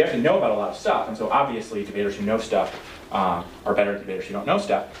 So you have to know about a lot of stuff, and so obviously debaters who know stuff are better than debaters who don't know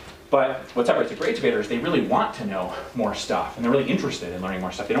stuff. But what separates a great debater is they really want to know more stuff, and they're really interested in learning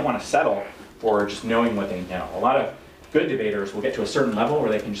more stuff. They don't want to settle for just knowing what they know. A lot of good debaters will get to a certain level where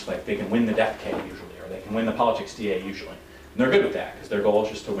they can just they can win the Death K usually, or they can win the politics TA usually. And they're good with that, because their goal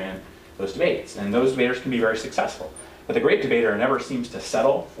is just to win those debates. And those debaters can be very successful. But the great debater never seems to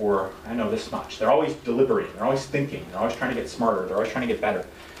settle for, I know this much. They're always deliberating, they're always thinking, they're always trying to get smarter, they're always trying to get better.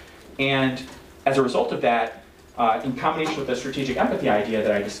 And as a result of that, in combination with the strategic empathy idea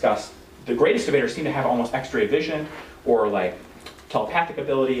that I discussed, the greatest debaters seem to have almost X-ray vision, or telepathic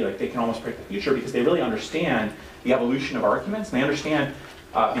ability, they can almost predict the future, because they really understand the evolution of arguments, and they understand,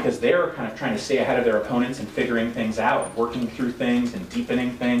 because they're kind of trying to stay ahead of their opponents and figuring things out, and working through things, and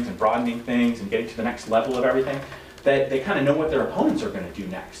deepening things, and broadening things, and getting to the next level of everything, that they kind of know what their opponents are going to do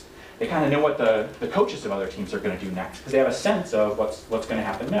next. They kind of know what the coaches of other teams are going to do next, because they have a sense of what's going to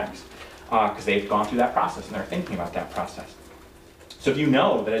happen next, because they've gone through that process, and they're thinking about that process. So if you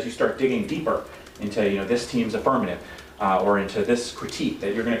know that as you start digging deeper into this team's affirmative, or into this critique,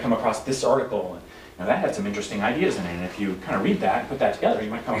 that you're going to come across this article, and that had some interesting ideas in it, and if you kind of read that and put that together,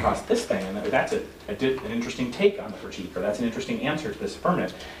 you might come across this thing, and that's an interesting take on the critique, or that's an interesting answer to this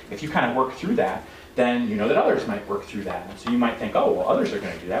affirmative. If you kind of work through that, then you know that others might work through that. And so you might think, oh, well, others are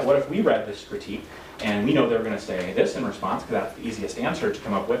going to do that. What if we read this critique, and we know they're going to say this in response, because that's the easiest answer to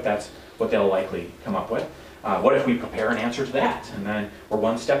come up with, that's what they'll likely come up with. what if we prepare an answer to that? And then we're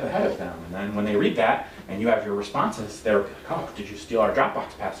one step ahead of them. And then when they read that and you have your responses, they're like, oh, did you steal our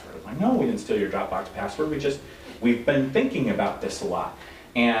Dropbox password? I'm like, no, we didn't steal your Dropbox password. We've been thinking about this a lot.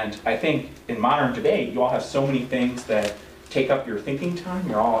 And I think in modern debate, you all have so many things that take up your thinking time.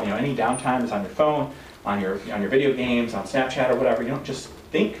 You're all, any downtime is on your phone, on your video games, on Snapchat or whatever. You don't just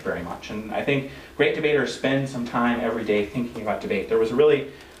think very much. And I think great debaters spend some time every day thinking about debate. There was a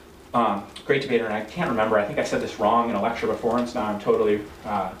really great debater, and I can't remember, I think I said this wrong in a lecture before, and so now I'm totally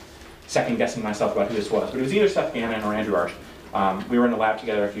second guessing myself about who this was. But it was either Seth Gannon or Andrew Arsh. We were in the lab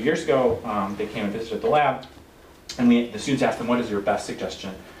together a few years ago. They came and visited the lab, and the students asked them, what is your best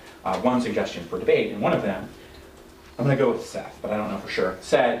suggestion, one suggestion for debate? And one of them, I'm going to go with Seth, but I don't know for sure,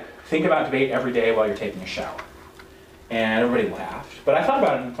 said, think about debate every day while you're taking a shower. And everybody laughed. But I thought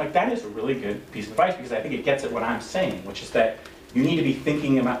about it, and like, that is a really good piece of advice, because I think it gets at what I'm saying, which is that you need to be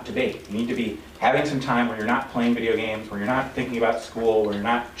thinking about debate. You need to be having some time where you're not playing video games, where you're not thinking about school, where you're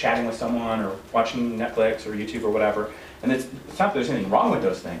not chatting with someone or watching Netflix or YouTube or whatever. And it's not that there's anything wrong with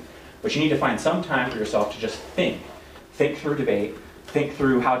those things, but you need to find some time for yourself to just think. Think through debate, think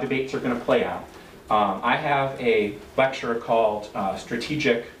through how debates are going to play out. I have a lecture called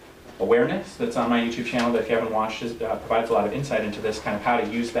Strategic Awareness that's on my YouTube channel that, if you haven't watched, provides a lot of insight into this, kind of how to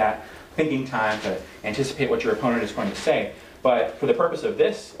use that thinking time to anticipate what your opponent is going to say. But for the purpose of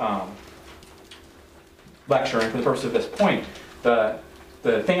this lecture and for the purpose of this point, the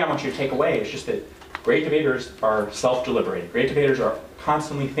thing I want you to take away is just that great debaters are self-deliberating. Great debaters are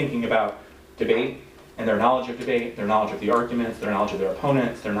constantly thinking about debate and their knowledge of debate, their knowledge of the arguments, their knowledge of their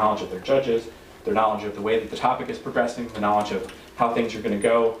opponents, their knowledge of their judges, their knowledge of the way that the topic is progressing, the knowledge of how things are going to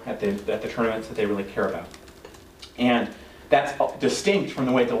go at the tournaments that they really care about. And that's distinct from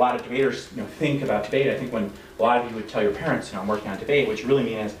the way that a lot of debaters think about debate. I think when a lot of you would tell your parents, I'm working on debate, what you really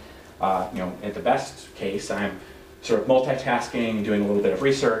mean is, at the best case, I'm sort of multitasking and doing a little bit of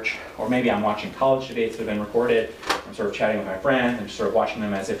research, or maybe I'm watching college debates that have been recorded. I'm sort of chatting with my friends and just sort of watching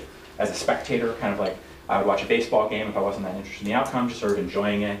them as a spectator, kind of like I would watch a baseball game if I wasn't that interested in the outcome, just sort of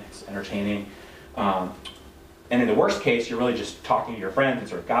enjoying it, it's entertaining. And in the worst case, you're really just talking to your friends and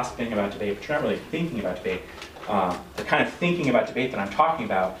sort of gossiping about debate, but you're not really thinking about debate. The kind of thinking about debate that I'm talking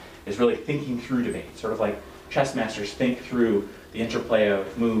about is really thinking through debate, sort of like chess masters think through the interplay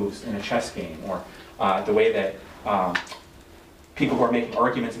of moves in a chess game, or the way that people who are making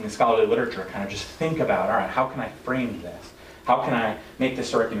arguments in the scholarly literature kind of just think about, all right, how can I frame this? How can I make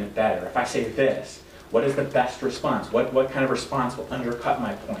this argument better? If I say this, what is the best response? What kind of response will undercut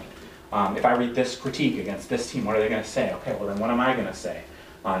my point? If I read this critique against this team, what are they going to say? Okay, well then what am I going to say?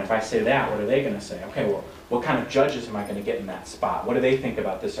 And if I say that, what are they going to say? Okay, well, what kind of judges am I going to get in that spot? What do they think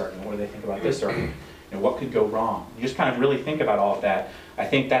about this argument? What do they think about this argument? What could go wrong? You just kind of really think about all of that. I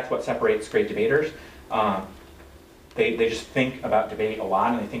think that's what separates great debaters. They just think about debate a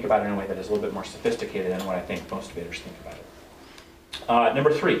lot, and they think about it in a way that is a little bit more sophisticated than what I think most debaters think about it.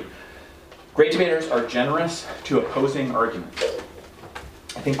 Number 3, great debaters are generous to opposing arguments.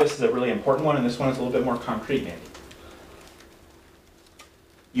 I think this is a really important one, and this one is a little bit more concrete maybe.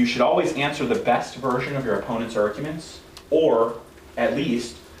 You should always answer the best version of your opponent's arguments, or at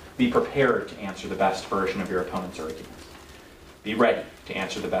least be prepared to answer the best version of your opponent's arguments. Be ready to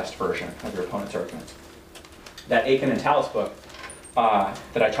answer the best version of your opponent's arguments. That Aiken and Tallis book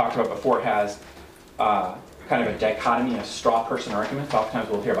that I talked about before has kind of a dichotomy of straw person arguments. Oftentimes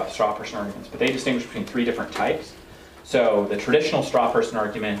we'll hear about straw person arguments, but they distinguish between 3 different types. So the traditional straw person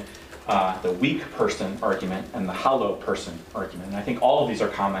argument, the weak person argument, and the hollow person argument. And I think all of these are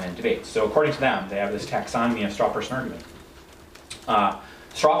common in debates. So according to them, they have this taxonomy of straw person argument.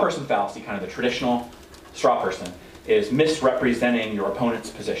 Straw person fallacy, kind of the traditional straw person, is misrepresenting your opponent's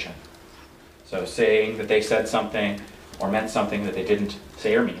position. So saying that they said something or meant something that they didn't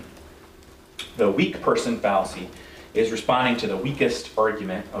say or mean. The weak person fallacy is responding to the weakest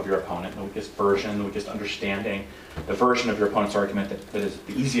argument of your opponent, the weakest version, the weakest understanding, the version of your opponent's argument that is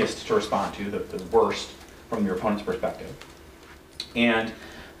the easiest to respond to, the worst from your opponent's perspective. And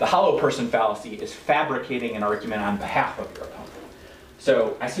the hollow person fallacy is fabricating an argument on behalf of your opponent.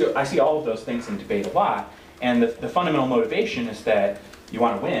 So I see all of those things in debate a lot, and the fundamental motivation is that you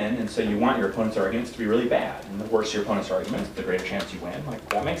want to win, and so you want your opponent's arguments to be really bad. And the worse your opponent's arguments, the greater chance you win. Like,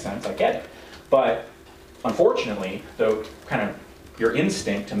 that makes sense, I get it. But unfortunately, though, kind of your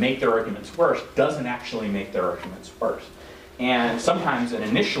instinct to make their arguments worse doesn't actually make their arguments worse. And sometimes an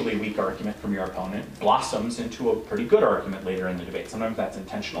initially weak argument from your opponent blossoms into a pretty good argument later in the debate. Sometimes that's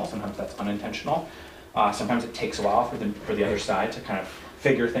intentional, sometimes that's unintentional. Sometimes it takes a while for the other side to kind of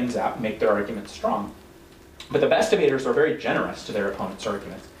figure things out and make their arguments strong. But the best debaters are very generous to their opponent's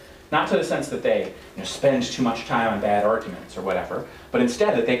arguments. Not to the sense that they spend too much time on bad arguments or whatever, but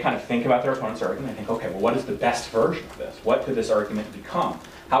instead that they kind of think about their opponent's argument and think, okay, well, what is the best version of this? What could this argument become?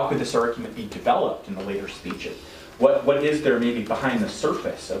 How could this argument be developed in the later speeches? What is there maybe behind the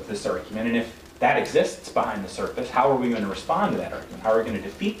surface of this argument? And if that exists behind the surface, how are we going to respond to that argument? How are we going to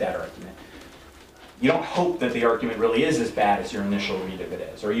defeat that argument? You don't hope that the argument really is as bad as your initial read of it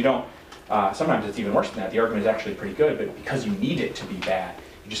is. Or you don't, sometimes it's even worse than that. The argument is actually pretty good, but because you need it to be bad,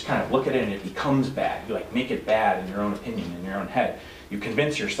 you just kind of look at it and it becomes bad. You like make it bad in your own opinion, in your own head. You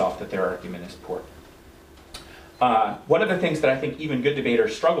convince yourself that their argument is poor. One of the things that I think even good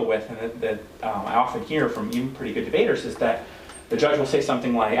debaters struggle with, and that I often hear from even pretty good debaters, is that the judge will say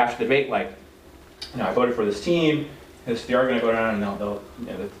something like, after the debate, like, I voted for this team, this is the argument I voted on,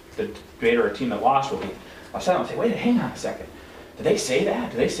 and the debater or team that lost will be upset and say, wait, hang on a second. Did they say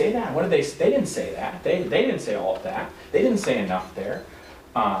that? Did they say that? What did they didn't say that. They didn't say all of that. They didn't say enough there.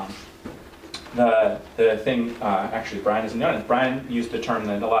 The thing, actually, Brian doesn't know this. Brian used the term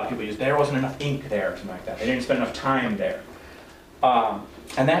that a lot of people use, there wasn't enough ink there, or something like that. They didn't spend enough time there.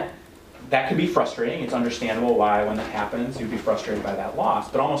 And that can be frustrating. It's understandable why, when that happens, you'd be frustrated by that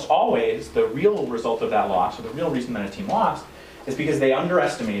loss. But almost always, the real result of that loss, or the real reason that a team lost, is because they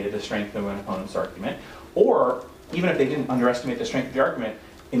underestimated the strength of an opponent's argument. Or, even if they didn't underestimate the strength of the argument,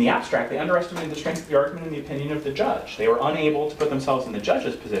 in the abstract, they underestimated the strength of the argument in the opinion of the judge. They were unable to put themselves in the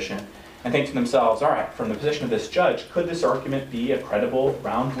judge's position and think to themselves, all right, from the position of this judge, could this argument be a credible,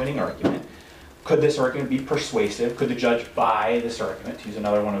 round-winning argument? Could this argument be persuasive? Could the judge buy this argument, to use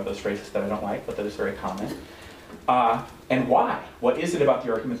another one of those phrases that I don't like, but that is very common? And why? What is it about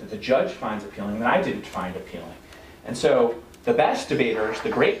the argument that the judge finds appealing that I didn't find appealing? And so the best debaters, the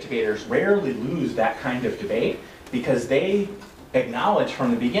great debaters, rarely lose that kind of debate because they acknowledge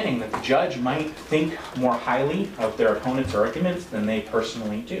from the beginning that the judge might think more highly of their opponent's arguments than they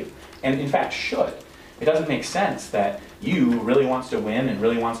personally do. And in fact should. It doesn't make sense that you, who really wants to win and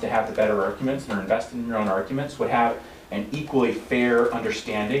really wants to have the better arguments and are invested in your own arguments, would have an equally fair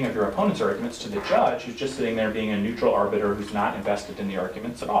understanding of your opponent's arguments to the judge who's just sitting there being a neutral arbiter who's not invested in the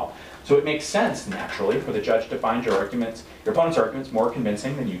arguments at all. So it makes sense, naturally, for the judge to find your arguments, your opponent's arguments, more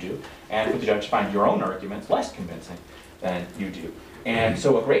convincing than you do, and for the judge to find your own arguments less convincing than you do. And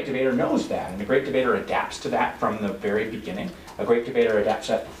so a great debater knows that, and a great debater adapts to that from the very beginning. A great debater adapts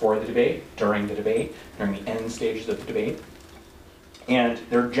to that before the debate, during the end stages of the debate. And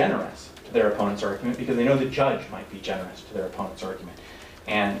they're generous to their opponent's argument because they know the judge might be generous to their opponent's argument.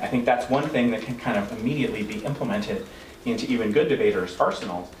 And I think that's one thing that can kind of immediately be implemented into even good debaters'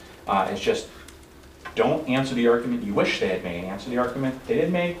 arsenals, is just don't answer the argument you wish they had made, answer the argument they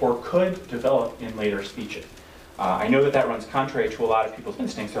did make or could develop in later speeches. I know that runs contrary to a lot of people's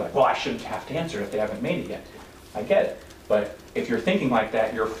instincts. They're like, well, I shouldn't have to answer it if they haven't made it yet. I get it. But if you're thinking like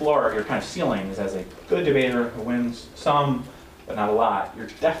that, your floor, your kind of ceiling is as a good debater who wins some, but not a lot, you're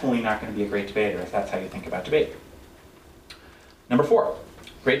definitely not going to be a great debater if that's how you think about debate. Number 4,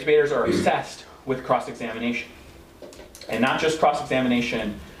 great debaters are obsessed with cross-examination. And not just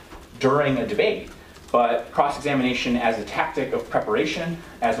cross-examination during a debate, but cross-examination as a tactic of preparation,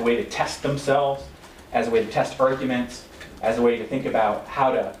 as a way to test themselves, as a way to test arguments, as a way to think about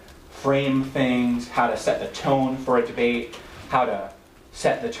how to frame things, how to set the tone for a debate, how to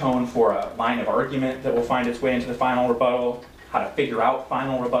set the tone for a line of argument that will find its way into the final rebuttal, how to figure out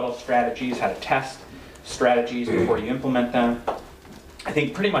final rebuttal strategies, how to test strategies before you implement them. I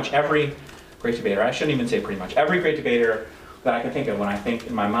think pretty much every great debater, I shouldn't even say pretty much, every great debater that I can think of when I think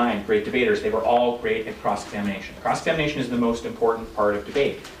in my mind great debaters, they were all great at cross-examination. Cross-examination is the most important part of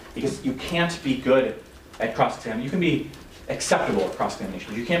debate because you can't be good at cross-examination. You can be acceptable at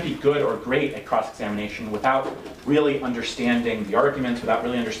cross-examination. You can't be good or great at cross-examination without really understanding the arguments, without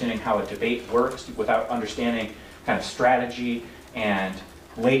really understanding how a debate works, without understanding kind of strategy and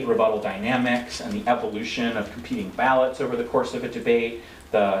late rebuttal dynamics and the evolution of competing ballots over the course of a debate,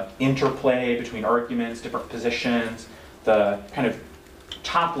 the interplay between arguments, different positions, the kind of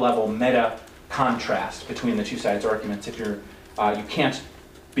top-level meta contrast between the two sides' arguments. If you're, you can't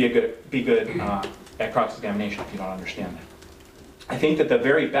be good at cross-examination if you don't understand that. I think that the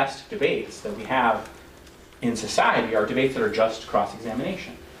very best debates that we have in society are debates that are just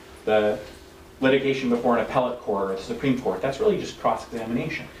cross-examination. The litigation before an appellate court or the Supreme Court, that's really just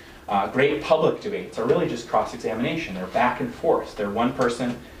cross-examination. Great public debates are really just cross-examination. They're back and forth. They're one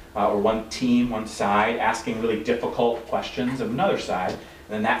person or one team, one side, asking really difficult questions of another side, and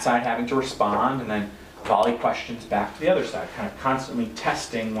then that side having to respond, and then volley questions back to the other side, kind of constantly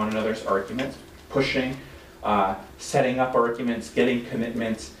testing one another's arguments, pushing, setting up arguments, getting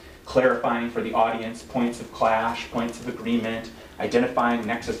commitments, clarifying for the audience points of clash, points of agreement, identifying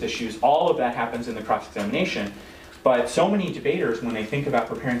nexus issues. All of that happens in the cross-examination. But so many debaters, when they think about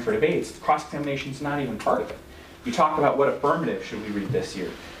preparing for debates, cross-examination is not even part of it. You talk about what affirmative should we read this year.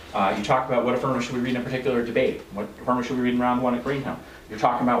 You talk about what affirmative should we read in a particular debate. What affirmative should we read in round one at Greenhill. You're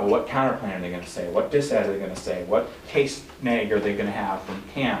talking about, well, what counterplan are they going to say? What dissad are they going to say? What case neg are they going to have from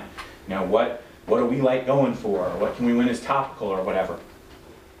camp? You know, what do we like going for? What can we win as topical or whatever?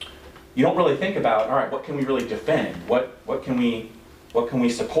 You don't really think about, all right, what can we really defend? What can we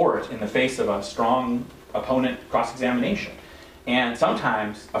support in the face of a strong opponent cross-examination? And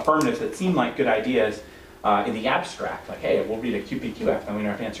sometimes affirmatives that seem like good ideas in the abstract, like, hey, we'll read a QPQF, then we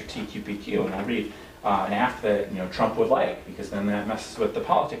don't have to answer TQPQ, and I'll read an AF that Trump would like, because then that messes with the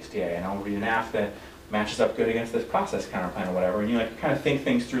politics DA, and I'll read an AF that matches up good against this process counterplan or whatever, and you kind of think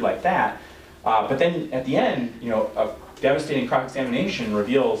things through like that. But then at the end, a devastating cross-examination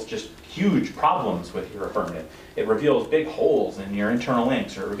reveals just huge problems with your affirmative. It reveals big holes in your internal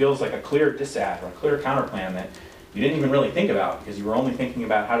links, or it reveals like a clear dissad or a clear counterplan that you didn't even really think about because you were only thinking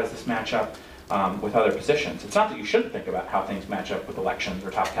about how does this match up with other positions. It's not that you shouldn't think about how things match up with elections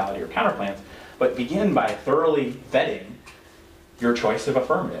or topicality or counterplans, but begin by thoroughly vetting your choice of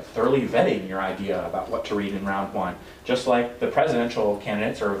affirmative, thoroughly vetting your idea about what to read in round one, just like the presidential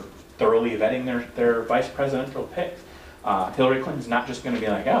candidates are thoroughly vetting their vice presidential picks. Hillary Clinton's not just going to be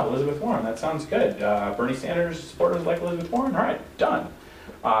like, oh, Elizabeth Warren, that sounds good. Bernie Sanders supporters like Elizabeth Warren, all right, done.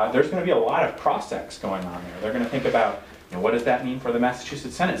 There's going to be a lot of cross-sects going on there. They're going to think about, what does that mean for the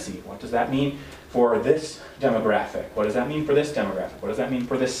Massachusetts Senate seat? What does that mean for this demographic? What does that mean for this demographic? What does that mean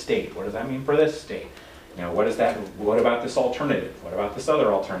for this state? What does that mean for this state? What about this alternative? What about this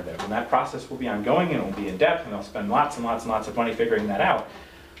other alternative? And that process will be ongoing and it will be in depth, and they'll spend lots and lots and lots of money figuring that out.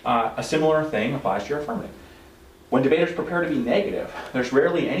 A similar thing applies to your affirmative. When debaters prepare to be negative, there's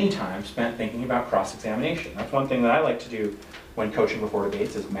rarely any time spent thinking about cross-examination. That's one thing that I like to do when coaching before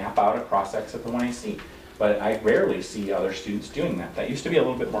debates is map out a cross-ex of the 1AC. But I rarely see other students doing that. That used to be a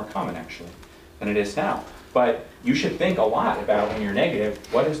little bit more common, actually, than it is now. But you should think a lot about when you're negative,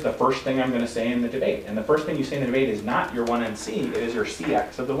 what is the first thing I'm going to say in the debate? And the first thing you say in the debate is not your 1NC, it is your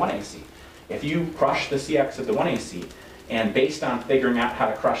CX of the 1AC. If you crush the CX of the 1AC, and based on figuring out how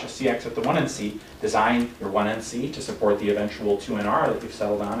to crush a CX of the 1NC, design your 1NC to support the eventual 2NR that you've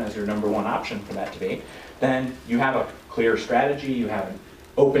settled on as your #1 option for that debate, then you have a clear strategy, you have an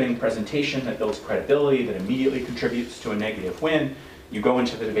opening presentation that builds credibility, that immediately contributes to a negative win. You go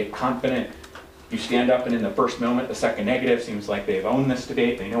into the debate confident, you stand up and in the first moment, the second negative seems like they've owned this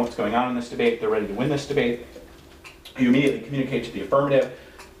debate, they know what's going on in this debate, they're ready to win this debate. You immediately communicate to the affirmative,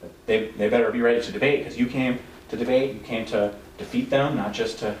 they better be ready to debate because you came to debate, you came to defeat them, not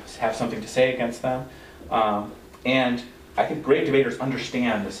just to have something to say against them. And I think great debaters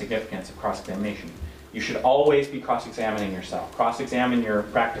understand the significance of cross-examination. You should always be cross-examining yourself. Cross-examine your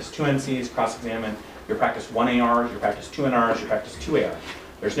practice 2NCs, cross-examine your practice 1ARs, your practice 2NRs, your practice 2ARs.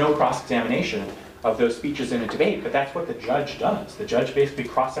 There's no cross-examination of those speeches in a debate, but that's what the judge does. The judge basically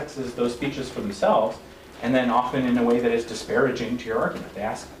cross-exes those speeches for themselves, and then often in a way that is disparaging to your argument. They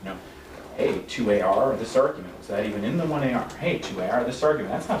ask, hey, 2AR, this argument, was that even in the 1AR? Hey, 2AR, this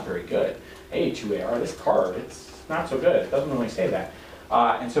argument, that's not very good. Hey, 2AR, this card, it's not so good. It doesn't really say that.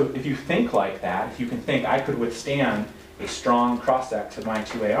 And so if you think like that, if you can think, I could withstand a strong cross-ex of my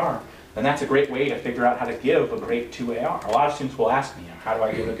 2AR, then that's a great way to figure out how to give a great 2AR. A lot of students will ask me, how do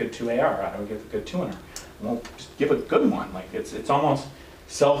I give a good 2AR? How do I give a good 2NR? Well, just give a good one. Like it's almost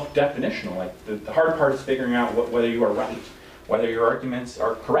self-definitional. Like the hard part is figuring out whether you are right, whether your arguments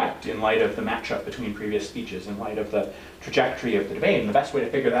are correct in light of the matchup between previous speeches, in light of the trajectory of the debate. And the best way to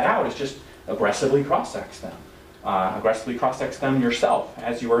figure that out is just aggressively cross-ex them. Aggressively cross-ex them yourself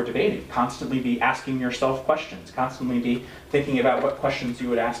as you are debating. Constantly be asking yourself questions. Constantly be thinking about what questions you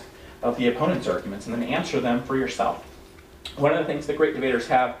would ask of the opponent's arguments and then answer them for yourself. One of the things that great debaters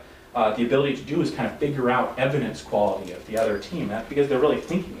have the ability to do is kind of figure out evidence quality of the other team. That's because they're really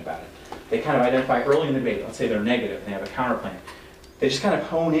thinking about it. They kind of identify early in the debate, let's say they're negative and they have a counterplan. They just kind of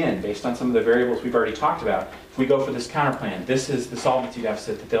hone in based on some of the variables we've already talked about. If we go for this counterplan, this is the solvency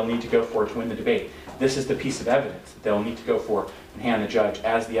deficit that they'll need to go for to win the debate. This is the piece of evidence that they'll need to go for and hand the judge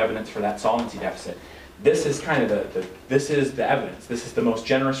as the evidence for that solvency deficit. This is kind of this is the evidence. This is the most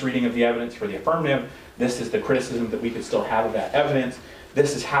generous reading of the evidence for the affirmative. This is the criticism that we could still have of that evidence.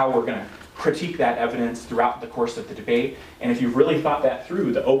 This is how we're going to critique that evidence throughout the course of the debate. And if you've really thought that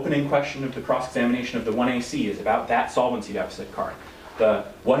through, the opening question of the cross-examination of the 1AC is about that solvency deficit card. The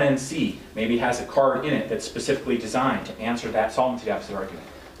 1NC maybe has a card in it that's specifically designed to answer that solvency deficit argument.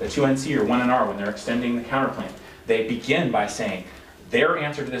 The 2NC or 1NR, when they're extending the counterplan, they begin by saying, their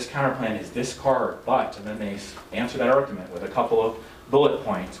answer to this counterplan is this card, but, and then they answer that argument with a couple of bullet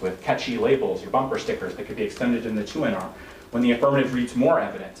points with catchy labels or bumper stickers that could be extended in the 2NR. When the affirmative reads more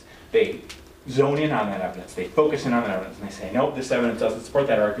evidence, they zone in on that evidence, they focus in on that evidence, and they say, nope, this evidence doesn't support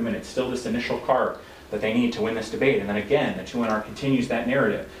that argument, it's still this initial card that they need to win this debate. And then again, the 2NR continues that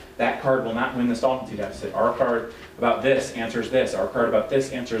narrative. That card will not win the solvency deficit. Our card about this answers this. Our card about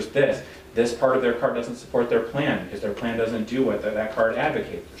this answers this. This part of their card doesn't support their plan because their plan doesn't do what that card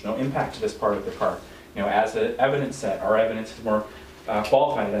advocates. There's no impact to this part of the card. You know, as an evidence set, our evidence is more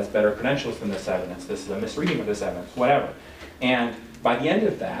qualified, it has better credentials than this evidence. This is a misreading of this evidence, whatever. And by the end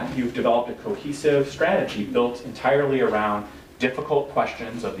of that, you've developed a cohesive strategy built entirely around difficult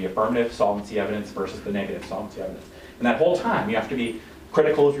questions of the affirmative solvency evidence versus the negative solvency evidence. And that whole time, you have to be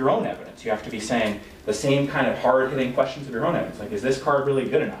critical of your own evidence. You have to be saying the same kind of hard-hitting questions of your own evidence. Like, is this card really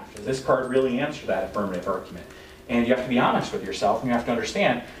good enough? Does this card really answer that affirmative argument? And you have to be honest with yourself, and you have to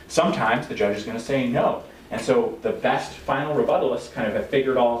understand sometimes the judge is going to say no. And so the best final rebuttalists kind of have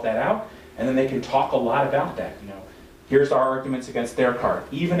figured all of that out, and then they can talk a lot about that. You know, here's our arguments against their card.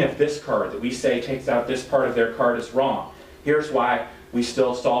 Even if this card that we say takes out this part of their card is wrong, here's why we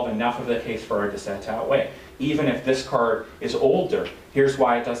still solve enough of the case for our dissent to outweigh. Even if this card is older, here's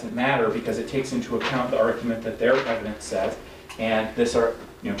why it doesn't matter, because it takes into account the argument that their evidence says, and this,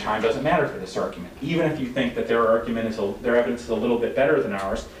 time doesn't matter for this argument. Even if you think that their evidence is a little bit better than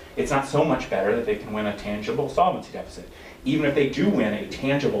ours, it's not so much better that they can win a tangible solvency deficit. Even if they do win a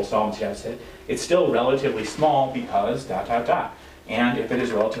tangible solvency deficit, it's still relatively small because ... And if it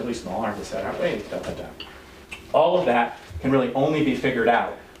is relatively small, our dissent outweighs ... All of that can really only be figured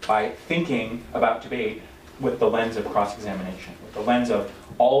out by thinking about debate with the lens of cross-examination, with the lens of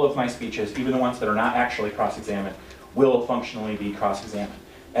all of my speeches, even the ones that are not actually cross-examined, will functionally be cross-examined.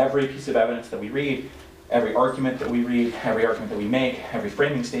 Every piece of evidence that we read, every argument that we read, every argument that we make, every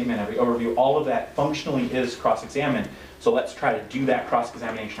framing statement, every overview, all of that functionally is cross-examined. So let's try to do that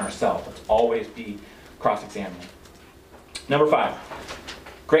cross-examination ourselves. Let's always be cross-examining. Number 5,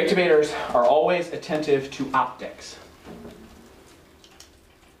 great debaters are always attentive to optics.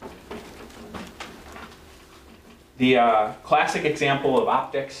 The classic example of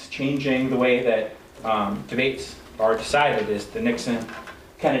optics changing the way that debates are decided is the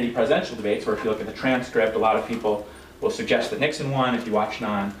Nixon-Kennedy presidential debates, where if you look at the transcript, a lot of people will suggest that Nixon won. If you watch it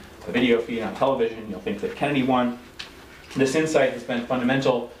on the video feed on television, you'll think that Kennedy won. This insight has been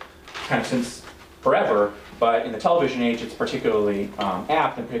fundamental kind of since forever, but in the television age, it's particularly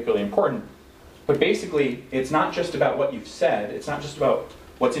apt and particularly important. But basically, it's not just about what you've said. It's not just about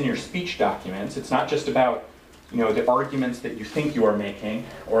what's in your speech documents. It's not just about the arguments that you think you are making,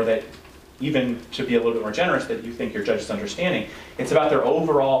 or that, even to be a little bit more generous, that you think your judge is understanding. It's about their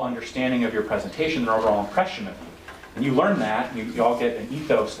overall understanding of your presentation, their overall impression of you. And you learn that, you all get an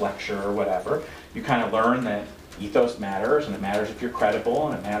ethos lecture or whatever. You kind of learn that ethos matters, and it matters if you're credible,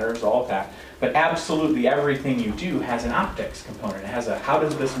 and it matters all of that. But absolutely everything you do has an optics component. It has a how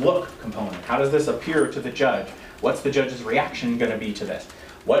does this look component. How does this appear to the judge? What's the judge's reaction going to be to this?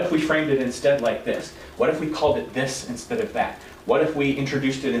 What if we framed it instead like this? What if we called it this instead of that? What if we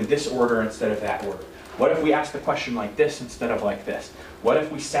introduced it in this order instead of that order? What if we asked the question like this instead of like this? What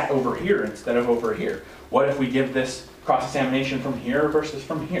if we sat over here instead of over here? What if we give this cross-examination from here versus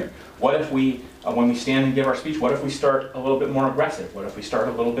from here? What if we, when we stand and give our speech, what if we start a little bit more aggressive? What if we start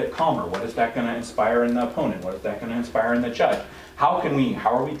a little bit calmer? What is that going to inspire in the opponent? What is that going to inspire in the judge? How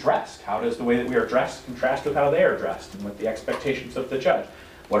are we dressed? How does the way that we are dressed contrast with how they are dressed and with the expectations of the judge?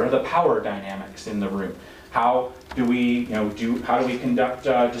 What are the power dynamics in the room? How do we, how do we conduct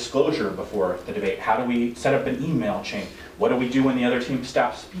disclosure before the debate? How do we set up an email chain? What do we do when the other team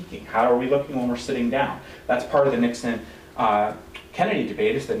stops speaking? How are we looking when we're sitting down? That's part of the Nixon-Kennedy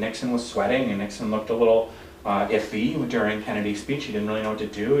debate, is that Nixon was sweating and Nixon looked a little iffy during Kennedy's speech. He didn't really know what to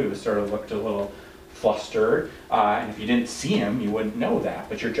do. He was sort of looked a little flustered. And if you didn't see him, you wouldn't know that.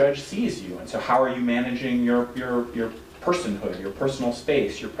 But your judge sees you. And so how are you managing your personhood, your personal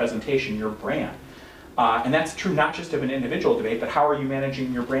space, your presentation, your brand? And that's true not just of an individual debate, but how are you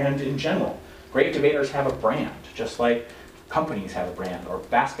managing your brand in general? Great debaters have a brand, just like companies have a brand, or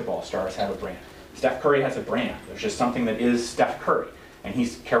basketball stars have a brand. Steph Curry has a brand. There's just something that is Steph Curry, and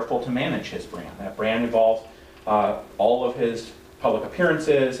he's careful to manage his brand. That brand involves all of his public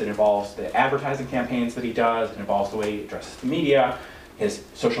appearances, it involves the advertising campaigns that he does, it involves the way he addresses the media, his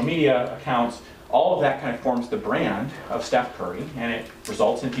social media accounts. All of that kind of forms the brand of Steph Curry, and it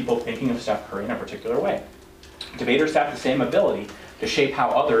results in people thinking of Steph Curry in a particular way. Debaters have the same ability to shape how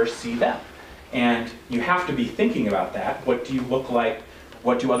others see them. And you have to be thinking about that. What do you look like?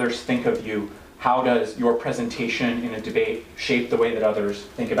 What do others think of you? How does your presentation in a debate shape the way that others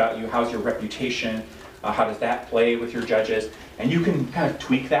think about you? How's your reputation? How does that play with your judges? And you can kind of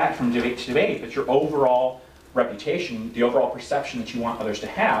tweak that from debate to debate, but your overall reputation, the overall perception that you want others to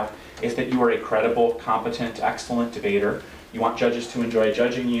have, is that you are a credible, competent, excellent debater. You want judges to enjoy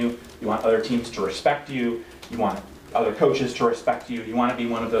judging you. You want other teams to respect you. You want other coaches to respect you. You want to be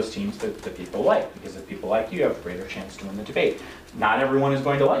one of those teams that people like, because if people like you, you have a greater chance to win the debate. Not everyone is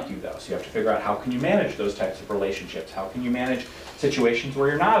going to like you, though, so you have to figure out how can you manage those types of relationships. How can you manage situations where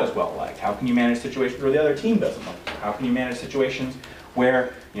you're not as well liked? How can you manage situations where the other team doesn't like you? How can you manage situations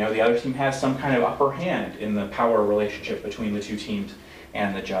where the other team has some kind of upper hand in the power relationship between the two teams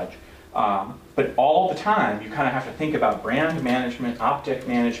and the judge? But all the time, you kind of have to think about brand management, optic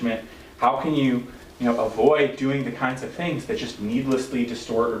management. How can you avoid doing the kinds of things that just needlessly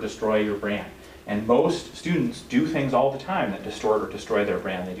distort or destroy your brand? And most students do things all the time that distort or destroy their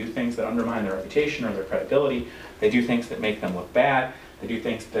brand. They do things that undermine their reputation or their credibility. They do things that make them look bad. They do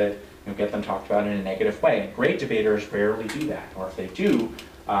things that get them talked about in a negative way. And great debaters rarely do that. Or if they do,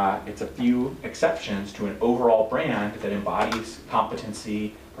 it's a few exceptions to an overall brand that embodies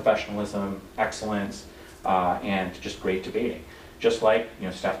competency, professionalism, excellence, and just great debating. Just like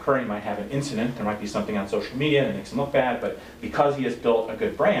Steph Curry might have an incident, there might be something on social media that makes him look bad, but because he has built a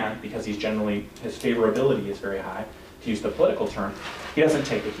good brand, because his favorability is very high, to use the political term, he doesn't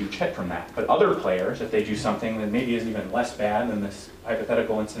take a huge hit from that. But other players, if they do something that maybe is even less bad than this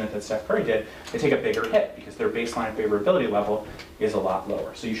hypothetical incident that Steph Curry did, they take a bigger hit because their baseline favorability level is a lot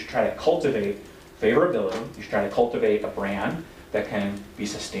lower. So you should try to cultivate favorability. You should try to cultivate a brand that can be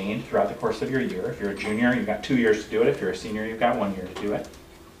sustained throughout the course of your year. If you're a junior, you've got 2 years to do it. If you're a senior, you've got 1 year to do it.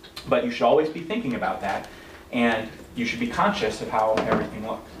 But you should always be thinking about that, and you should be conscious of how everything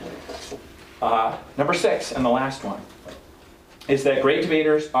looks. Number 6, and the last one, is that great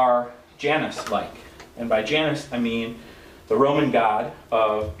debaters are Janus-like. And by Janus, I mean the Roman god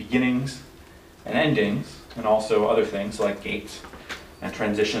of beginnings and endings, and also other things like gates and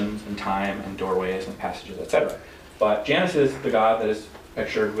transitions and time and doorways and passages, etc. But Janus is the god that is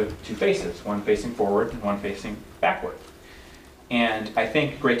pictured with 2 faces, one facing forward and one facing backward. And I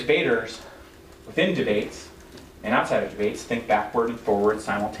think great debaters, within debates and outside of debates, think backward and forward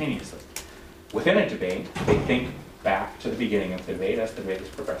simultaneously. Within a debate, they think back to the beginning of the debate as the debate is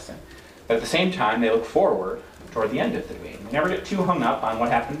progressing. But at the same time, they look forward toward the end of the debate. And they never get too hung up on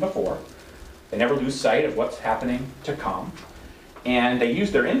what happened before. They never lose sight of what's happening to come. And they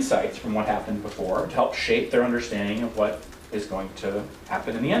use their insights from what happened before to help shape their understanding of what is going to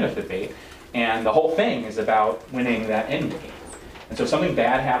happen in the end of the debate. And the whole thing is about winning that end game. And so if something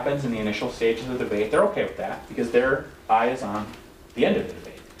bad happens in the initial stages of the debate, they're okay with that because their eye is on the end of the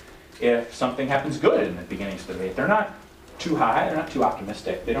debate. If something happens good in the beginnings of the debate, they're not too high, they're not too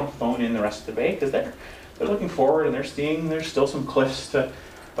optimistic. They don't phone in the rest of the debate because they're looking forward and they're seeing there's still some cliffs to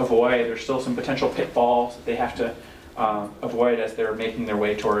avoid, there's still some potential pitfalls that they have to avoid as they're making their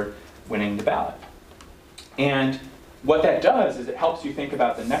way toward winning the ballot. And what that does is it helps you think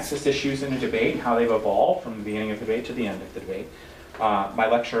about the nexus issues in a debate, how they've evolved from the beginning of the debate to the end of the debate. My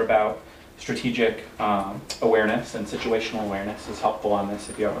lecture about strategic awareness and situational awareness is helpful on this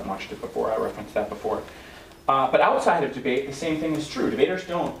if you haven't watched it before. I referenced that before. But outside of debate, the same thing is true. Debaters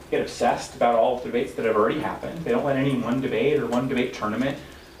don't get obsessed about all of the debates that have already happened. They don't let any one debate or one debate tournament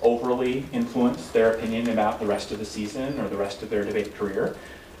overly influence their opinion about the rest of the season or the rest of their debate career.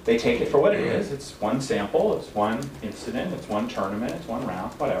 They take it for what it is. It's one sample, it's one incident, it's one tournament, it's one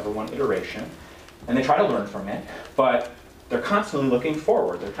round, whatever, one iteration. And they try to learn from it, but they're constantly looking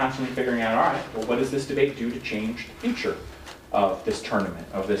forward. They're constantly figuring out, all right, well, what does this debate do to change the future of this tournament,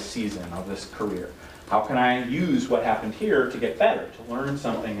 of this season, of this career? How can I use what happened here to get better, to learn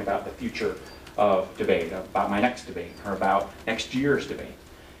something about the future of debate, about my next debate, or about next year's debate?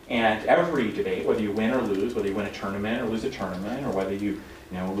 And every debate, whether you win or lose, whether you win a tournament or lose a tournament, or whether you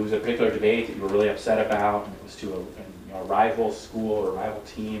lose a particular debate that you were really upset about, and it was to a rival school or a rival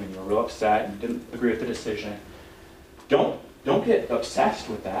team, and you were real upset and didn't agree with the decision, don't get obsessed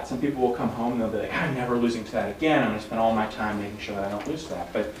with that. Some people will come home and they'll be like, I'm never losing to that again. I'm going to spend all my time making sure that I don't lose to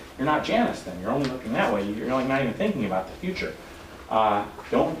that. But you're not Janus then. You're only looking that way. You're like not even thinking about the future.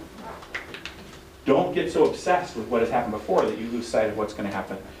 Don't get so obsessed with what has happened before that you lose sight of what's going to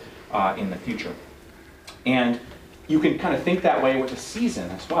happen in the future. And you can kind of think that way with a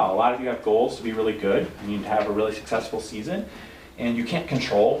season as well. A lot of you have goals to be really good. You need to have a really successful season. And you can't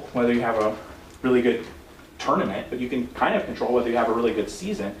control whether you have a really good tournament, but you can kind of control whether you have a really good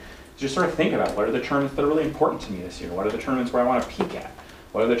season. Just sort of think about what are the tournaments that are really important to me this year? What are the tournaments where I want to peak at?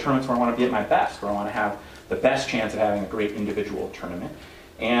 What are the tournaments where I want to be at my best, where I want to have the best chance of having a great individual tournament?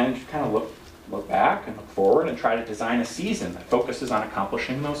 And kind of look back and look forward and try to design a season that focuses on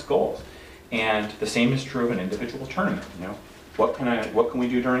accomplishing those goals. And the same is true of an individual tournament. You know, what can we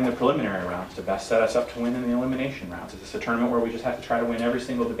do during the preliminary rounds to best set us up to win in the elimination rounds? Is this a tournament where we just have to try to win every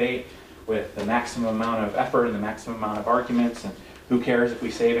single debate with the maximum amount of effort and the maximum amount of arguments, and who cares if we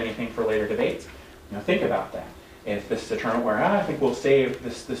save anything for later debates? You know, think about that. If this is a tournament where I think we'll save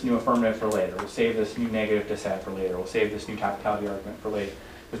this new affirmative for later, we'll save this new negative dissent for later, we'll save this new topicality argument for later.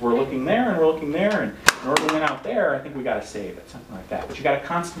 Because we're looking there and we're looking there, and in order to win out there, I think we got to save it, something like that. But you got to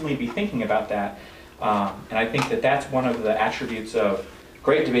constantly be thinking about that, and I think that that's one of the attributes of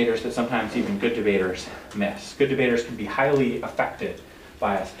great debaters that sometimes even good debaters miss. Good debaters can be highly affected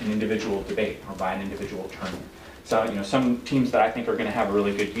by an individual debate or by an individual tournament. So, you know, some teams that I think are going to have a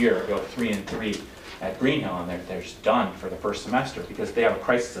really good year go 3-3 at Greenhill, and they're just done for the first semester because they have a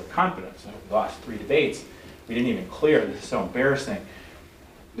crisis of confidence. We lost 3 debates. We didn't even clear. This is so embarrassing.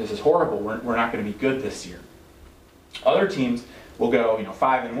 This is horrible. We're not going to be good this year. Other teams will go, you know,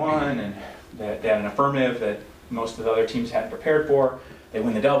 5-1, and they had an affirmative that most of the other teams hadn't prepared for. They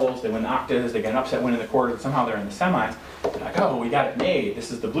win the doubles, they win the octaves, they get an upset win in the quarters, and somehow they're in the semis. They're like, oh, we got it made.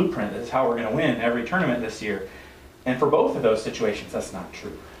 This is the blueprint. This is how we're going to win every tournament this year. And for both of those situations, that's not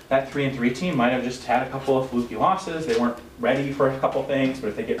true. That 3-3 team might have just had a couple of fluky losses. They weren't ready for a couple things, but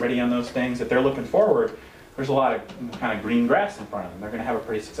if they get ready on those things, if they're looking forward, there's a lot of kind of green grass in front of them. They're going to have a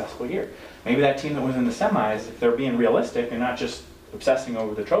pretty successful year. Maybe that team that was in the semis, if they're being realistic, they're not just obsessing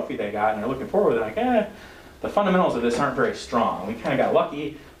over the trophy they got, and they're looking forward, they're like, the fundamentals of this aren't very strong. We kind of got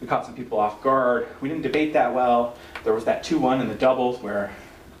lucky. We caught some people off guard. We didn't debate that well. There was that 2-1 in the doubles where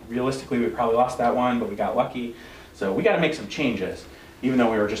realistically we probably lost that one, but we got lucky. So we got to make some changes, even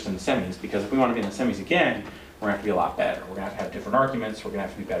though we were just in the semis, because if we want to be in the semis again, we're going to have to be a lot better. We're going to have different arguments. We're going to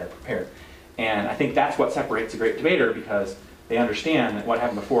have to be better prepared. And I think that's what separates a great debater, because they understand that what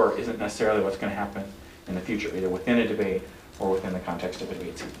happened before isn't necessarily what's going to happen in the future, either within a debate or within the context of a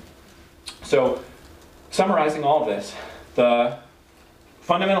debate season. So, summarizing all of this, the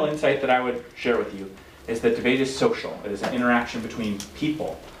fundamental insight that I would share with you is that debate is social. It is an interaction between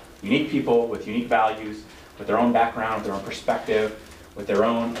people, unique people with unique values, with their own background, with their own perspective, with their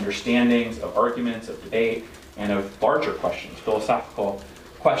own understandings of arguments, of debate, and of larger questions, philosophical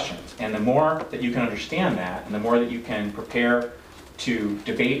questions. And the more that you can understand that, and the more that you can prepare to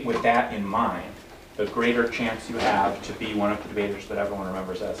debate with that in mind, the greater chance you have to be one of the debaters that everyone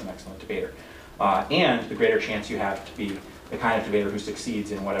remembers as an excellent debater. And the greater chance you have to be the kind of debater who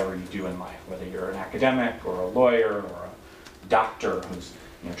succeeds in whatever you do in life, whether you're an academic or a lawyer or a doctor who's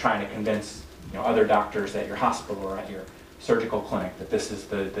trying to convince other doctors at your hospital or at your surgical clinic that this is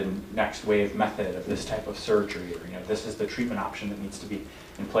the next wave method of this type of surgery, or this is the treatment option that needs to be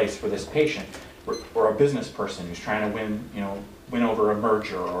in place for this patient, or a business person who's trying to win over a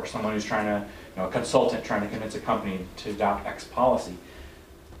merger, or someone who's trying to a consultant trying to convince a company to adopt X policy.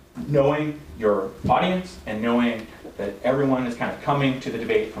 Knowing your audience and knowing that everyone is kind of coming to the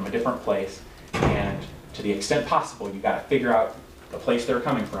debate from a different place, and to the extent possible, you've got to figure out the place they're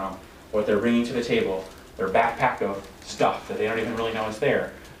coming from, what they're bringing to the table, their backpack of stuff that they don't even really know is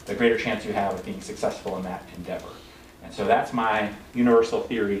there, the greater chance you have of being successful in that endeavor. And so that's my universal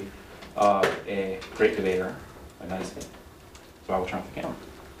theory of a great debater, and that is it. So I will turn off the camera.